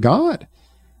money is your God.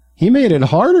 He made it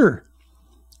harder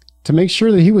to make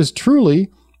sure that he was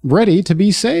truly ready to be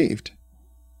saved.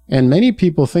 And many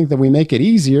people think that we make it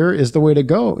easier is the way to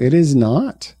go. It is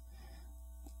not.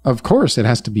 Of course, it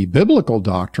has to be biblical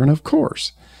doctrine, of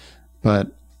course.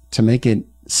 But to make it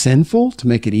sinful, to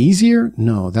make it easier,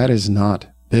 no, that is not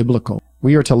biblical.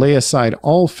 We are to lay aside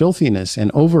all filthiness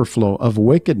and overflow of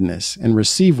wickedness and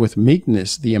receive with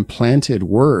meekness the implanted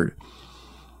word.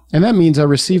 And that means I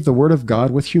receive the word of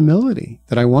God with humility,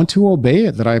 that I want to obey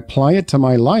it, that I apply it to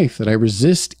my life, that I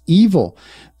resist evil,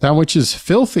 that which is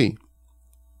filthy.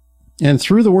 And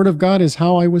through the word of God is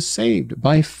how I was saved,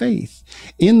 by faith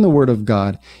in the word of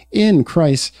God, in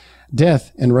Christ's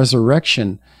death and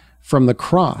resurrection from the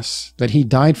cross, that he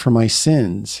died for my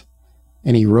sins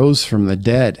and he rose from the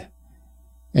dead.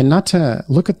 And not to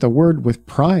look at the word with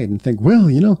pride and think,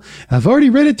 well, I've already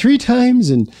read it 3 times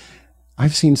and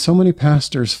I've seen so many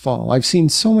pastors fall. I've seen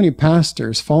so many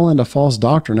pastors fall into false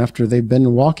doctrine after they've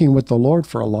been walking with the Lord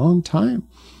for a long time.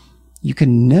 You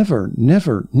can never,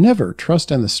 never, never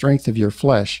trust in the strength of your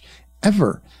flesh,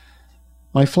 ever.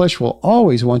 My flesh will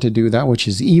always want to do that which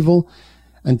is evil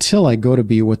until I go to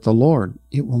be with the Lord.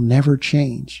 It will never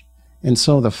change. And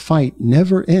so the fight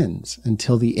never ends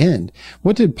until the end.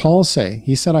 What did Paul say?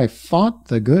 He said, I fought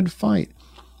the good fight.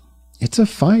 It's a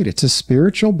fight. It's a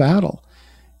spiritual battle.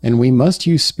 And we must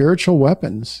use spiritual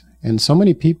weapons. And so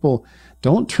many people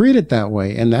don't treat it that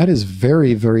way. And that is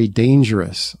very, very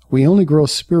dangerous. We only grow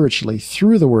spiritually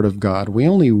through the Word of God. We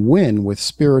only win with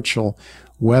spiritual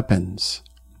weapons.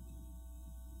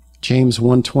 James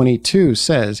 1:22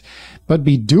 says, but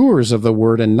be doers of the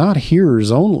word and not hearers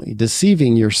only,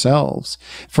 deceiving yourselves.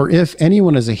 For if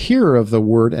anyone is a hearer of the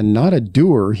word and not a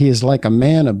doer, he is like a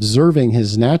man observing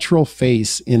his natural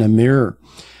face in a mirror.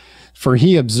 For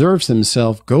he observes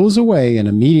himself, goes away, and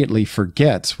immediately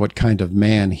forgets what kind of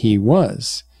man he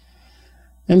was.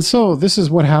 And so this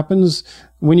is what happens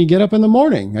when you get up in the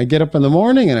morning. I get up in the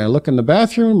morning and I look in the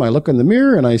bathroom, I look in the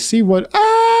mirror, and I see what,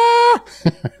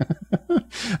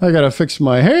 I got to fix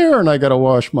my hair and I got to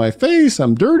wash my face.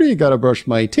 I'm dirty. Got to brush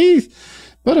my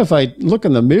teeth. But if I look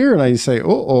in the mirror and I say,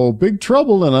 uh-oh, big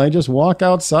trouble, and I just walk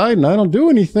outside and I don't do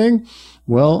anything,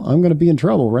 well, I'm going to be in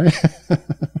trouble, right?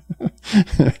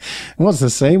 Well, it's the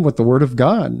same with the Word of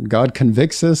God. God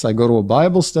convicts us. I go to a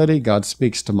Bible study. God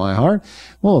speaks to my heart.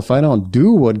 Well, if I don't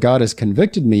do what God has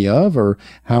convicted me of, or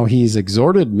how he's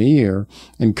exhorted me or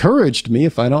encouraged me,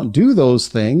 if I don't do those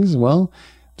things, well,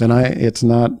 then it's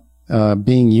not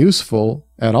being useful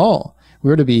at all.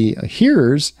 We're to be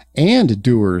hearers and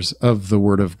doers of the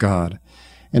word of God.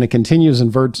 And it continues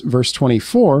in verse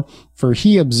 24, for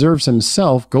he observes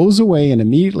himself, goes away, and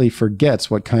immediately forgets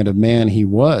what kind of man he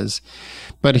was.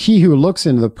 But he who looks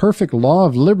into the perfect law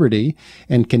of liberty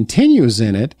and continues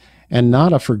in it, and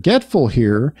not a forgetful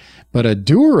hearer, but a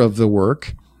doer of the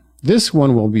work, this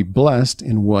one will be blessed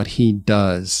in what he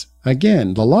does.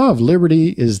 Again, the law of liberty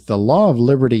is the law of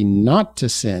liberty not to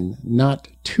sin, not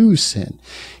to sin.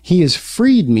 He has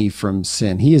freed me from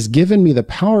sin. He has given me the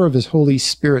power of his Holy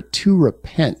Spirit to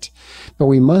repent. But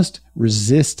we must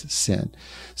resist sin.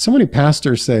 So many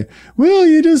pastors say, well,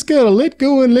 you just got to let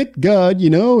go and let God,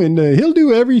 and he'll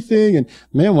do everything. And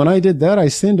man, when I did that, I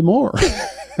sinned more.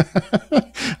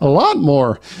 A lot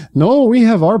more. No, we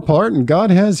have our part and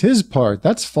God has his part.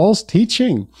 That's false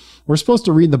teaching. We're supposed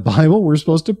to read the Bible. We're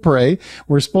supposed to pray.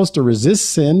 We're supposed to resist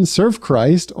sin, serve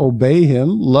Christ, obey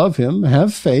him, love him,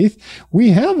 have faith.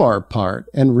 We have our part,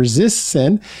 and resist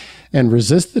sin and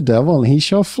resist the devil, and he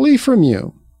shall flee from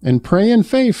you. And pray in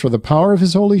faith for the power of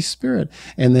his Holy Spirit,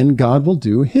 and then God will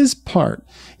do his part.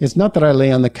 It's not that I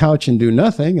lay on the couch and do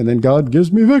nothing, and then God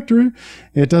gives me victory.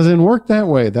 It doesn't work that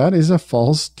way. That is a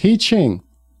false teaching.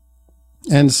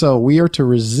 And so we are to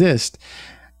resist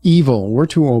evil. We're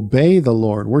to obey the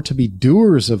Lord. We're to be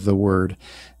doers of the word,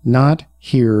 not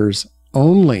hearers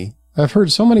only. I've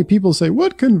heard so many people say,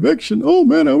 what conviction? Oh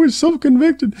man, I was so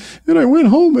convicted. And I went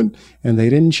home and they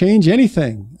didn't change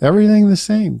anything. Everything the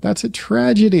same. That's a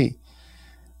tragedy.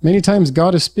 Many times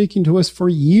God is speaking to us for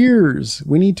years.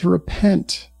 We need to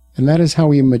repent. And that is how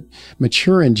we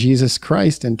mature in Jesus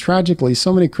Christ. And tragically,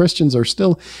 so many Christians are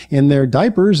still in their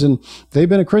diapers and they've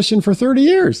been a Christian for 30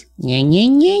 years. Well,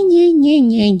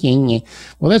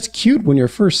 that's cute when you're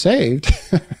first saved,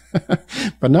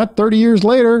 but not 30 years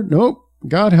later. Nope.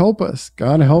 God help us.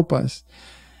 God help us.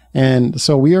 And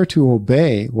so we are to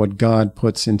obey what God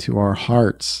puts into our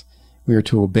hearts. We are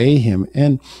to obey him.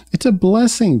 And it's a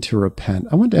blessing to repent.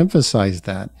 I want to emphasize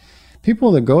that.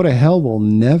 People that go to hell will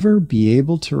never be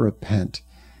able to repent.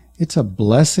 It's a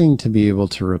blessing to be able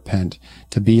to repent,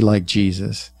 to be like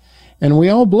Jesus. And we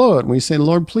all blow it. And we say,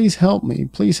 Lord, please help me.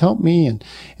 Please help me.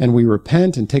 And we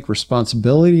repent and take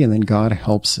responsibility, and then God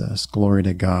helps us. Glory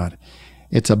to God.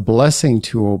 It's a blessing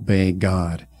to obey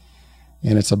God.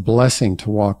 And it's a blessing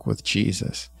to walk with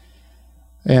Jesus.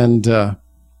 And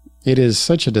it is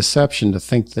such a deception to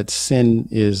think that sin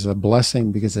is a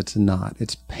blessing, because it's not.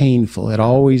 It's painful. It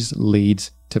always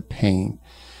leads to pain.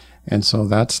 And so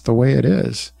that's the way it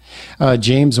is.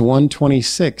 James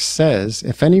 1:26 says,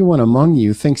 if anyone among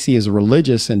you thinks he is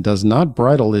religious and does not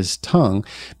bridle his tongue,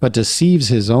 but deceives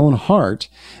his own heart,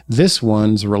 this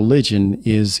one's religion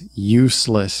is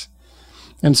useless.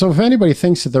 And so if anybody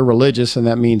thinks that they're religious, and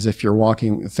that means if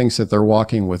thinks that they're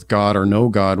walking with God or know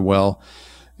God well,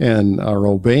 and are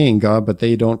obeying God, but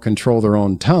they don't control their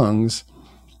own tongues,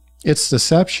 it's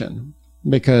deception.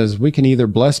 Because we can either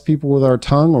bless people with our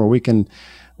tongue, or we can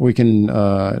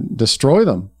destroy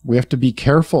them. We have to be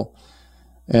careful,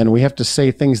 and we have to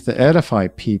say things that edify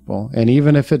people. And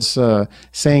even if it's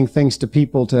saying things to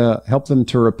people to help them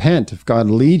to repent, if God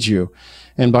leads you.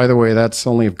 And by the way, that's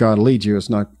only if God leads you. It's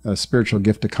not a spiritual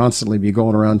gift to constantly be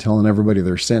going around telling everybody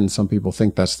their sins. Some people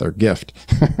think that's their gift.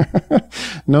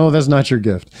 No, that's not your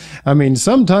gift. I mean,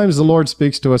 sometimes the Lord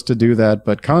speaks to us to do that,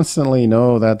 but constantly,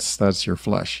 no, that's your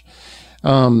flesh.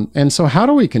 And so how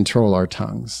do we control our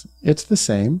tongues? It's the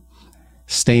same.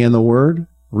 Stay in the Word.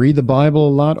 Read the Bible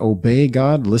a lot, obey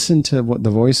God, listen to the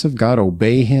voice of God,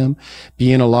 obey him,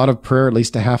 be in a lot of prayer, at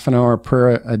least a half an hour of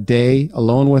prayer a day,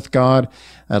 alone with God,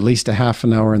 at least a half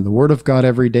an hour in the Word of God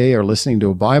every day, or listening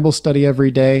to a Bible study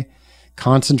every day,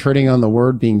 concentrating on the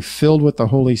Word, being filled with the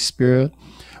Holy Spirit,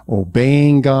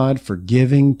 obeying God,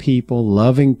 forgiving people,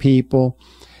 loving people,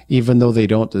 even though they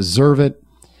don't deserve it,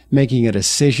 making a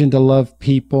decision to love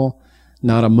people,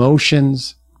 not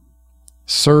emotions,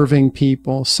 serving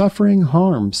people, suffering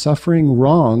harm, suffering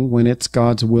wrong when it's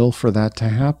God's will for that to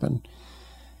happen.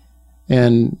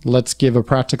 And let's give a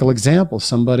practical example.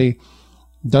 Somebody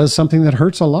does something that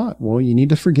hurts a lot. Well, you need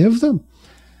to forgive them.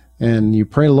 And you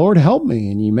pray, Lord, help me.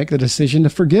 And you make the decision to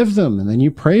forgive them. And then you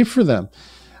pray for them.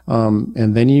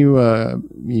 And then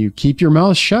you keep your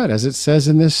mouth shut, as it says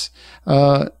in this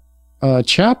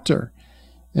chapter.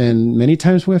 And many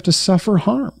times we have to suffer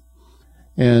harm.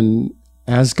 And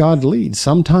as God leads,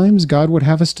 sometimes God would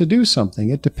have us to do something.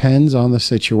 It depends on the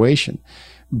situation.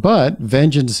 But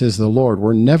vengeance is the Lord.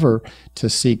 We're never to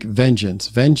seek vengeance.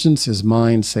 Vengeance is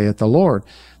mine, saith the Lord.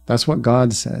 That's what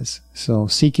God says. So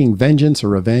seeking vengeance or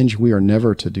revenge, we are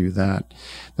never to do that.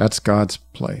 That's God's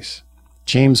place.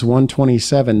 James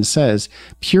 1:27 says,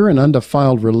 pure and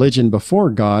undefiled religion before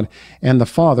God and the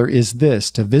Father is this,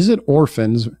 to visit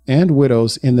orphans and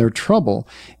widows in their trouble,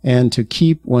 and to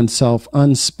keep oneself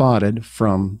unspotted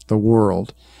from the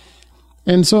world.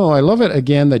 And so I love it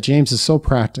again that James is so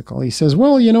practical. He says,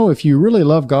 well, if you really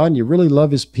love God and you really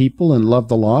love his people and love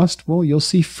the lost, well, you'll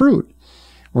see fruit.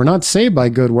 We're not saved by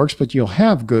good works, but you'll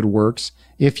have good works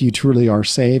if you truly are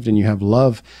saved and you have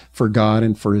love for God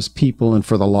and for his people and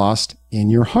for the lost in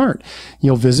your heart.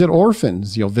 You'll visit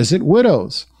orphans. You'll visit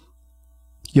widows.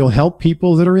 You'll help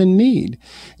people that are in need.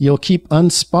 You'll keep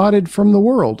unspotted from the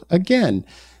world. Again,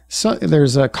 so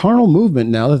there's a carnal movement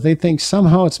now that they think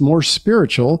somehow it's more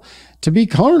spiritual to be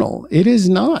carnal. It is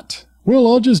not. Well,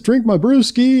 I'll just drink my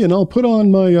brewski and I'll put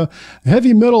on my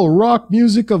heavy metal rock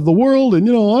music of the world, and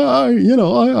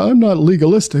I'm not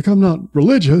legalistic. I'm not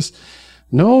religious.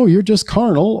 No, you're just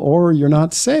carnal, or you're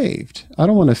not saved. I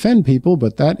don't want to offend people,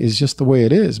 but that is just the way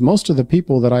it is. Most of the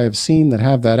people that I have seen that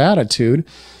have that attitude,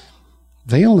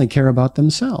 they only care about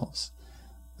themselves.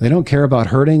 They don't care about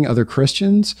hurting other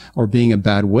Christians or being a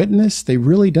bad witness. They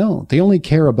really don't. They only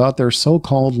care about their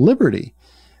so-called liberty.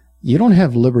 You don't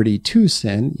have liberty to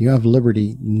sin. You have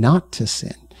liberty not to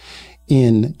sin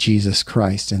in Jesus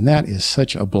Christ. And that is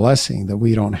such a blessing that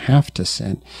we don't have to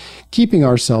sin. Keeping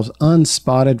ourselves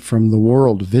unspotted from the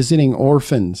world, visiting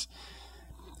orphans.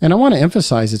 And I want to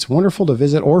emphasize, it's wonderful to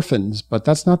visit orphans, but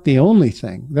that's not the only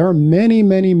thing. There are many,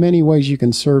 many, many ways you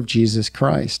can serve Jesus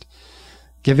Christ.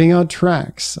 Giving out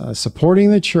tracts,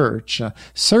 supporting the church,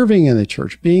 serving in the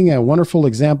church, being a wonderful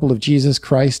example of Jesus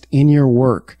Christ in your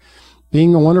work,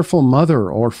 being a wonderful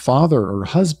mother or father or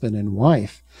husband and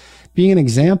wife, being an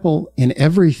example in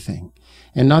everything,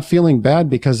 and not feeling bad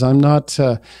because I'm not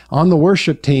on the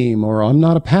worship team or I'm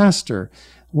not a pastor.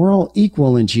 We're all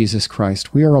equal in Jesus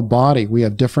Christ. We are a body. We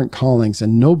have different callings,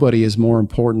 and nobody is more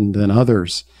important than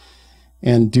others.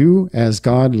 And do as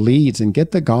God leads, and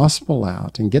get the gospel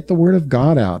out, and get the word of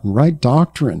God out, and right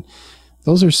doctrine.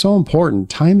 Those are so important.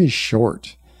 Time is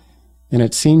short. And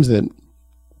it seems that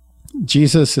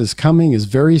Jesus is coming is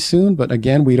very soon, but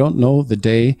again, we don't know the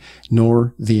day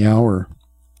nor the hour.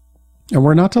 And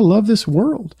we're not to love this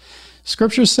world.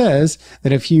 Scripture says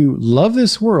that if you love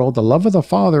this world, the love of the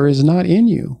Father is not in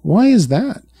you. Why is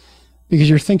that? Because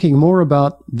you're thinking more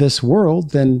about this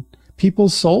world than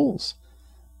people's souls.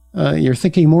 You're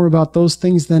thinking more about those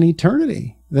things than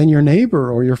eternity, than your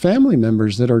neighbor or your family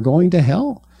members that are going to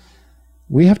hell.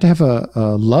 We have to have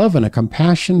a love and a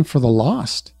compassion for the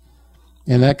lost.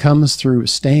 And that comes through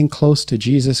staying close to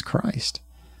Jesus Christ.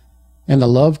 And the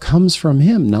love comes from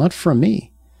him, not from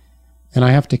me. And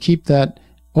I have to keep that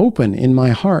open in my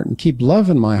heart and keep love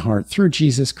in my heart through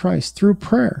Jesus Christ, through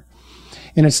prayer.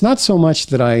 And it's not so much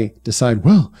that I decide,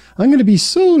 well, I'm going to be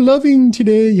so loving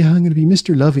today. Yeah, I'm going to be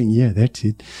Mr. Loving. Yeah, that's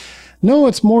it. No,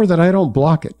 it's more that I don't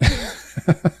block it.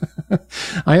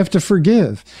 I have to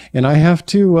forgive, and I have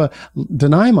to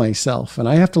deny myself, and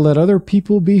I have to let other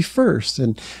people be first,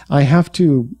 and I have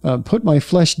to put my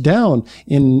flesh down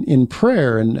in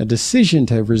prayer and a decision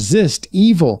to resist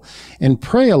evil and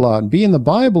pray a lot and be in the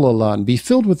Bible a lot and be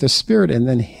filled with the Spirit, and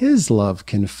then his love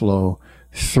can flow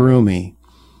through me.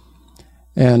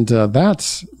 And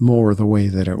that's more the way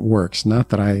that it works. Not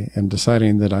that I am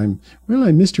deciding that I'm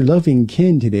Mr. Loving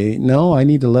Ken today. No, I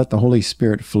need to let the Holy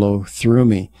Spirit flow through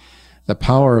me. The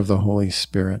power of the Holy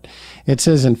Spirit. It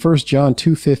says in 1 John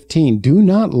 2:15, do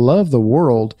not love the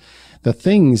world, the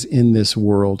things in this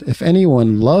world. If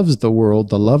anyone loves the world,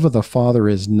 the love of the Father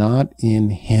is not in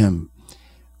him.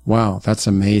 Wow, that's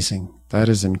amazing. That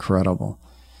is incredible.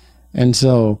 And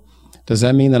so, does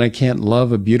that mean that I can't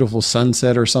love a beautiful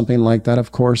sunset or something like that?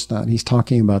 Of course not. He's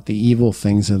talking about the evil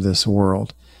things of this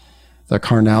world, the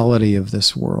carnality of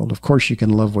this world. Of course you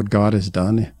can love what God has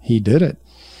done. He did it.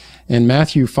 In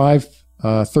Matthew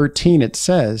 5:13, it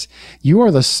says, you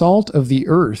are the salt of the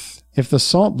earth. If the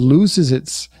salt loses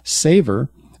its savor,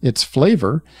 its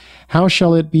flavor, how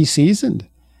shall it be seasoned?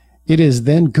 It is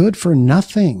then good for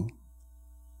nothing.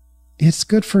 It's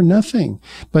good for nothing,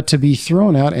 but to be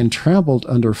thrown out and trampled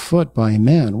underfoot by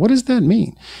man. What does that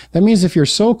mean? That means if you're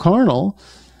so carnal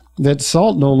that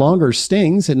salt no longer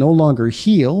stings, it no longer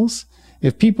heals.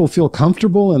 If people feel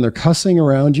comfortable and they're cussing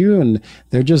around you and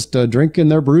they're just drinking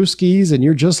their brewskis and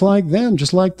you're just like them,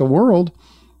 just like the world,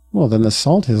 well, then the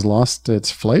salt has lost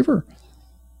its flavor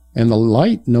and the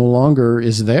light no longer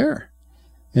is there.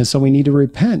 And so we need to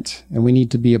repent and we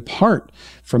need to be apart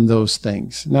from those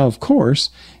things. Now, of course,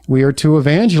 we are to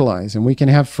evangelize, and we can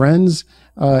have friends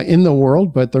in the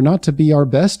world, but they're not to be our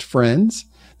best friends.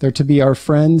 They're to be our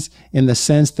friends in the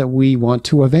sense that we want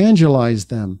to evangelize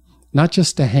them, not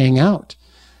just to hang out.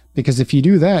 Because if you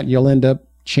do that, you'll end up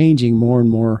changing more and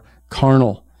more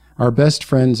carnal. Our best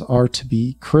friends are to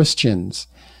be Christians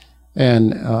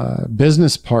and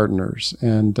business partners,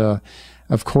 and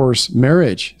of course,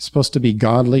 marriage is supposed to be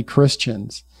godly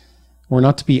Christians. We're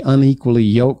not to be unequally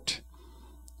yoked.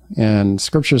 And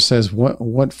Scripture says,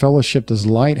 what fellowship does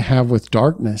light have with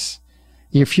darkness?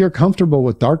 If you're comfortable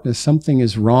with darkness, something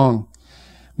is wrong.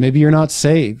 Maybe you're not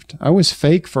saved. I was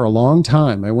fake for a long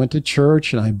time. I went to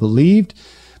church and I believed,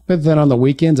 but then on the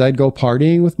weekends I'd go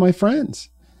partying with my friends.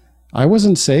 I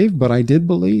wasn't saved, but I did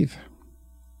believe.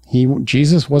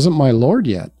 Jesus wasn't my Lord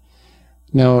yet.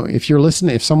 Now, if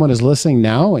someone is listening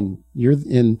now and you're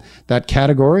in that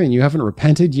category and you haven't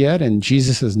repented yet and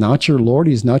Jesus is not your Lord,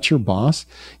 he's not your boss,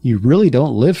 you really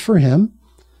don't live for him,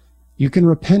 you can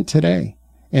repent today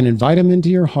and invite him into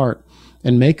your heart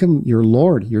and make him your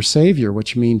Lord, your Savior,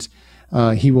 which means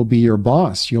he will be your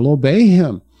boss. You'll obey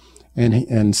him.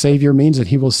 And Savior means that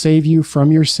he will save you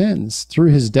from your sins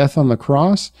through his death on the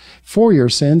cross for your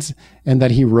sins, and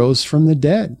that he rose from the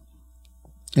dead.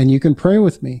 And you can pray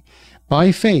with me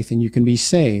by faith, and you can be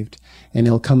saved, and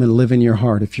he'll come and live in your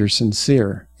heart if you're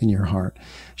sincere in your heart.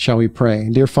 Shall we pray?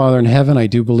 Dear Father in heaven, I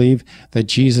do believe that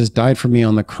Jesus died for me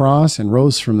on the cross and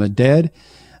rose from the dead.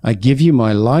 I give you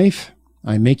my life.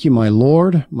 I make you my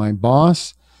Lord, my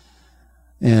boss,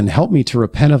 and help me to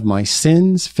repent of my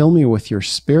sins. Fill me with your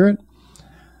Spirit.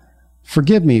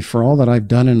 Forgive me for all that I've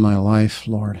done in my life,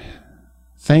 Lord.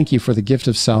 Thank you for the gift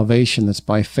of salvation that's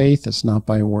by faith, it's not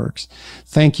by works.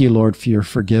 Thank you, Lord, for your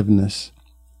forgiveness.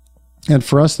 And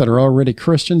for us that are already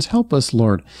Christians, help us,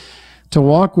 Lord, to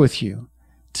walk with you,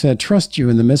 to trust you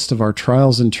in the midst of our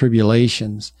trials and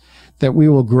tribulations, that we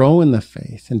will grow in the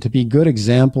faith and to be good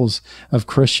examples of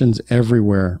Christians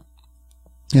everywhere,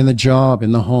 in the job,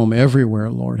 in the home, everywhere,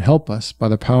 Lord. Help us by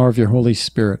the power of your Holy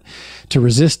Spirit to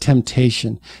resist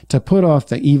temptation, to put off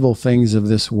the evil things of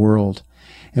this world.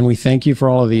 And we thank you for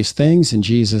all of these things. In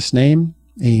Jesus' name,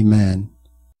 amen.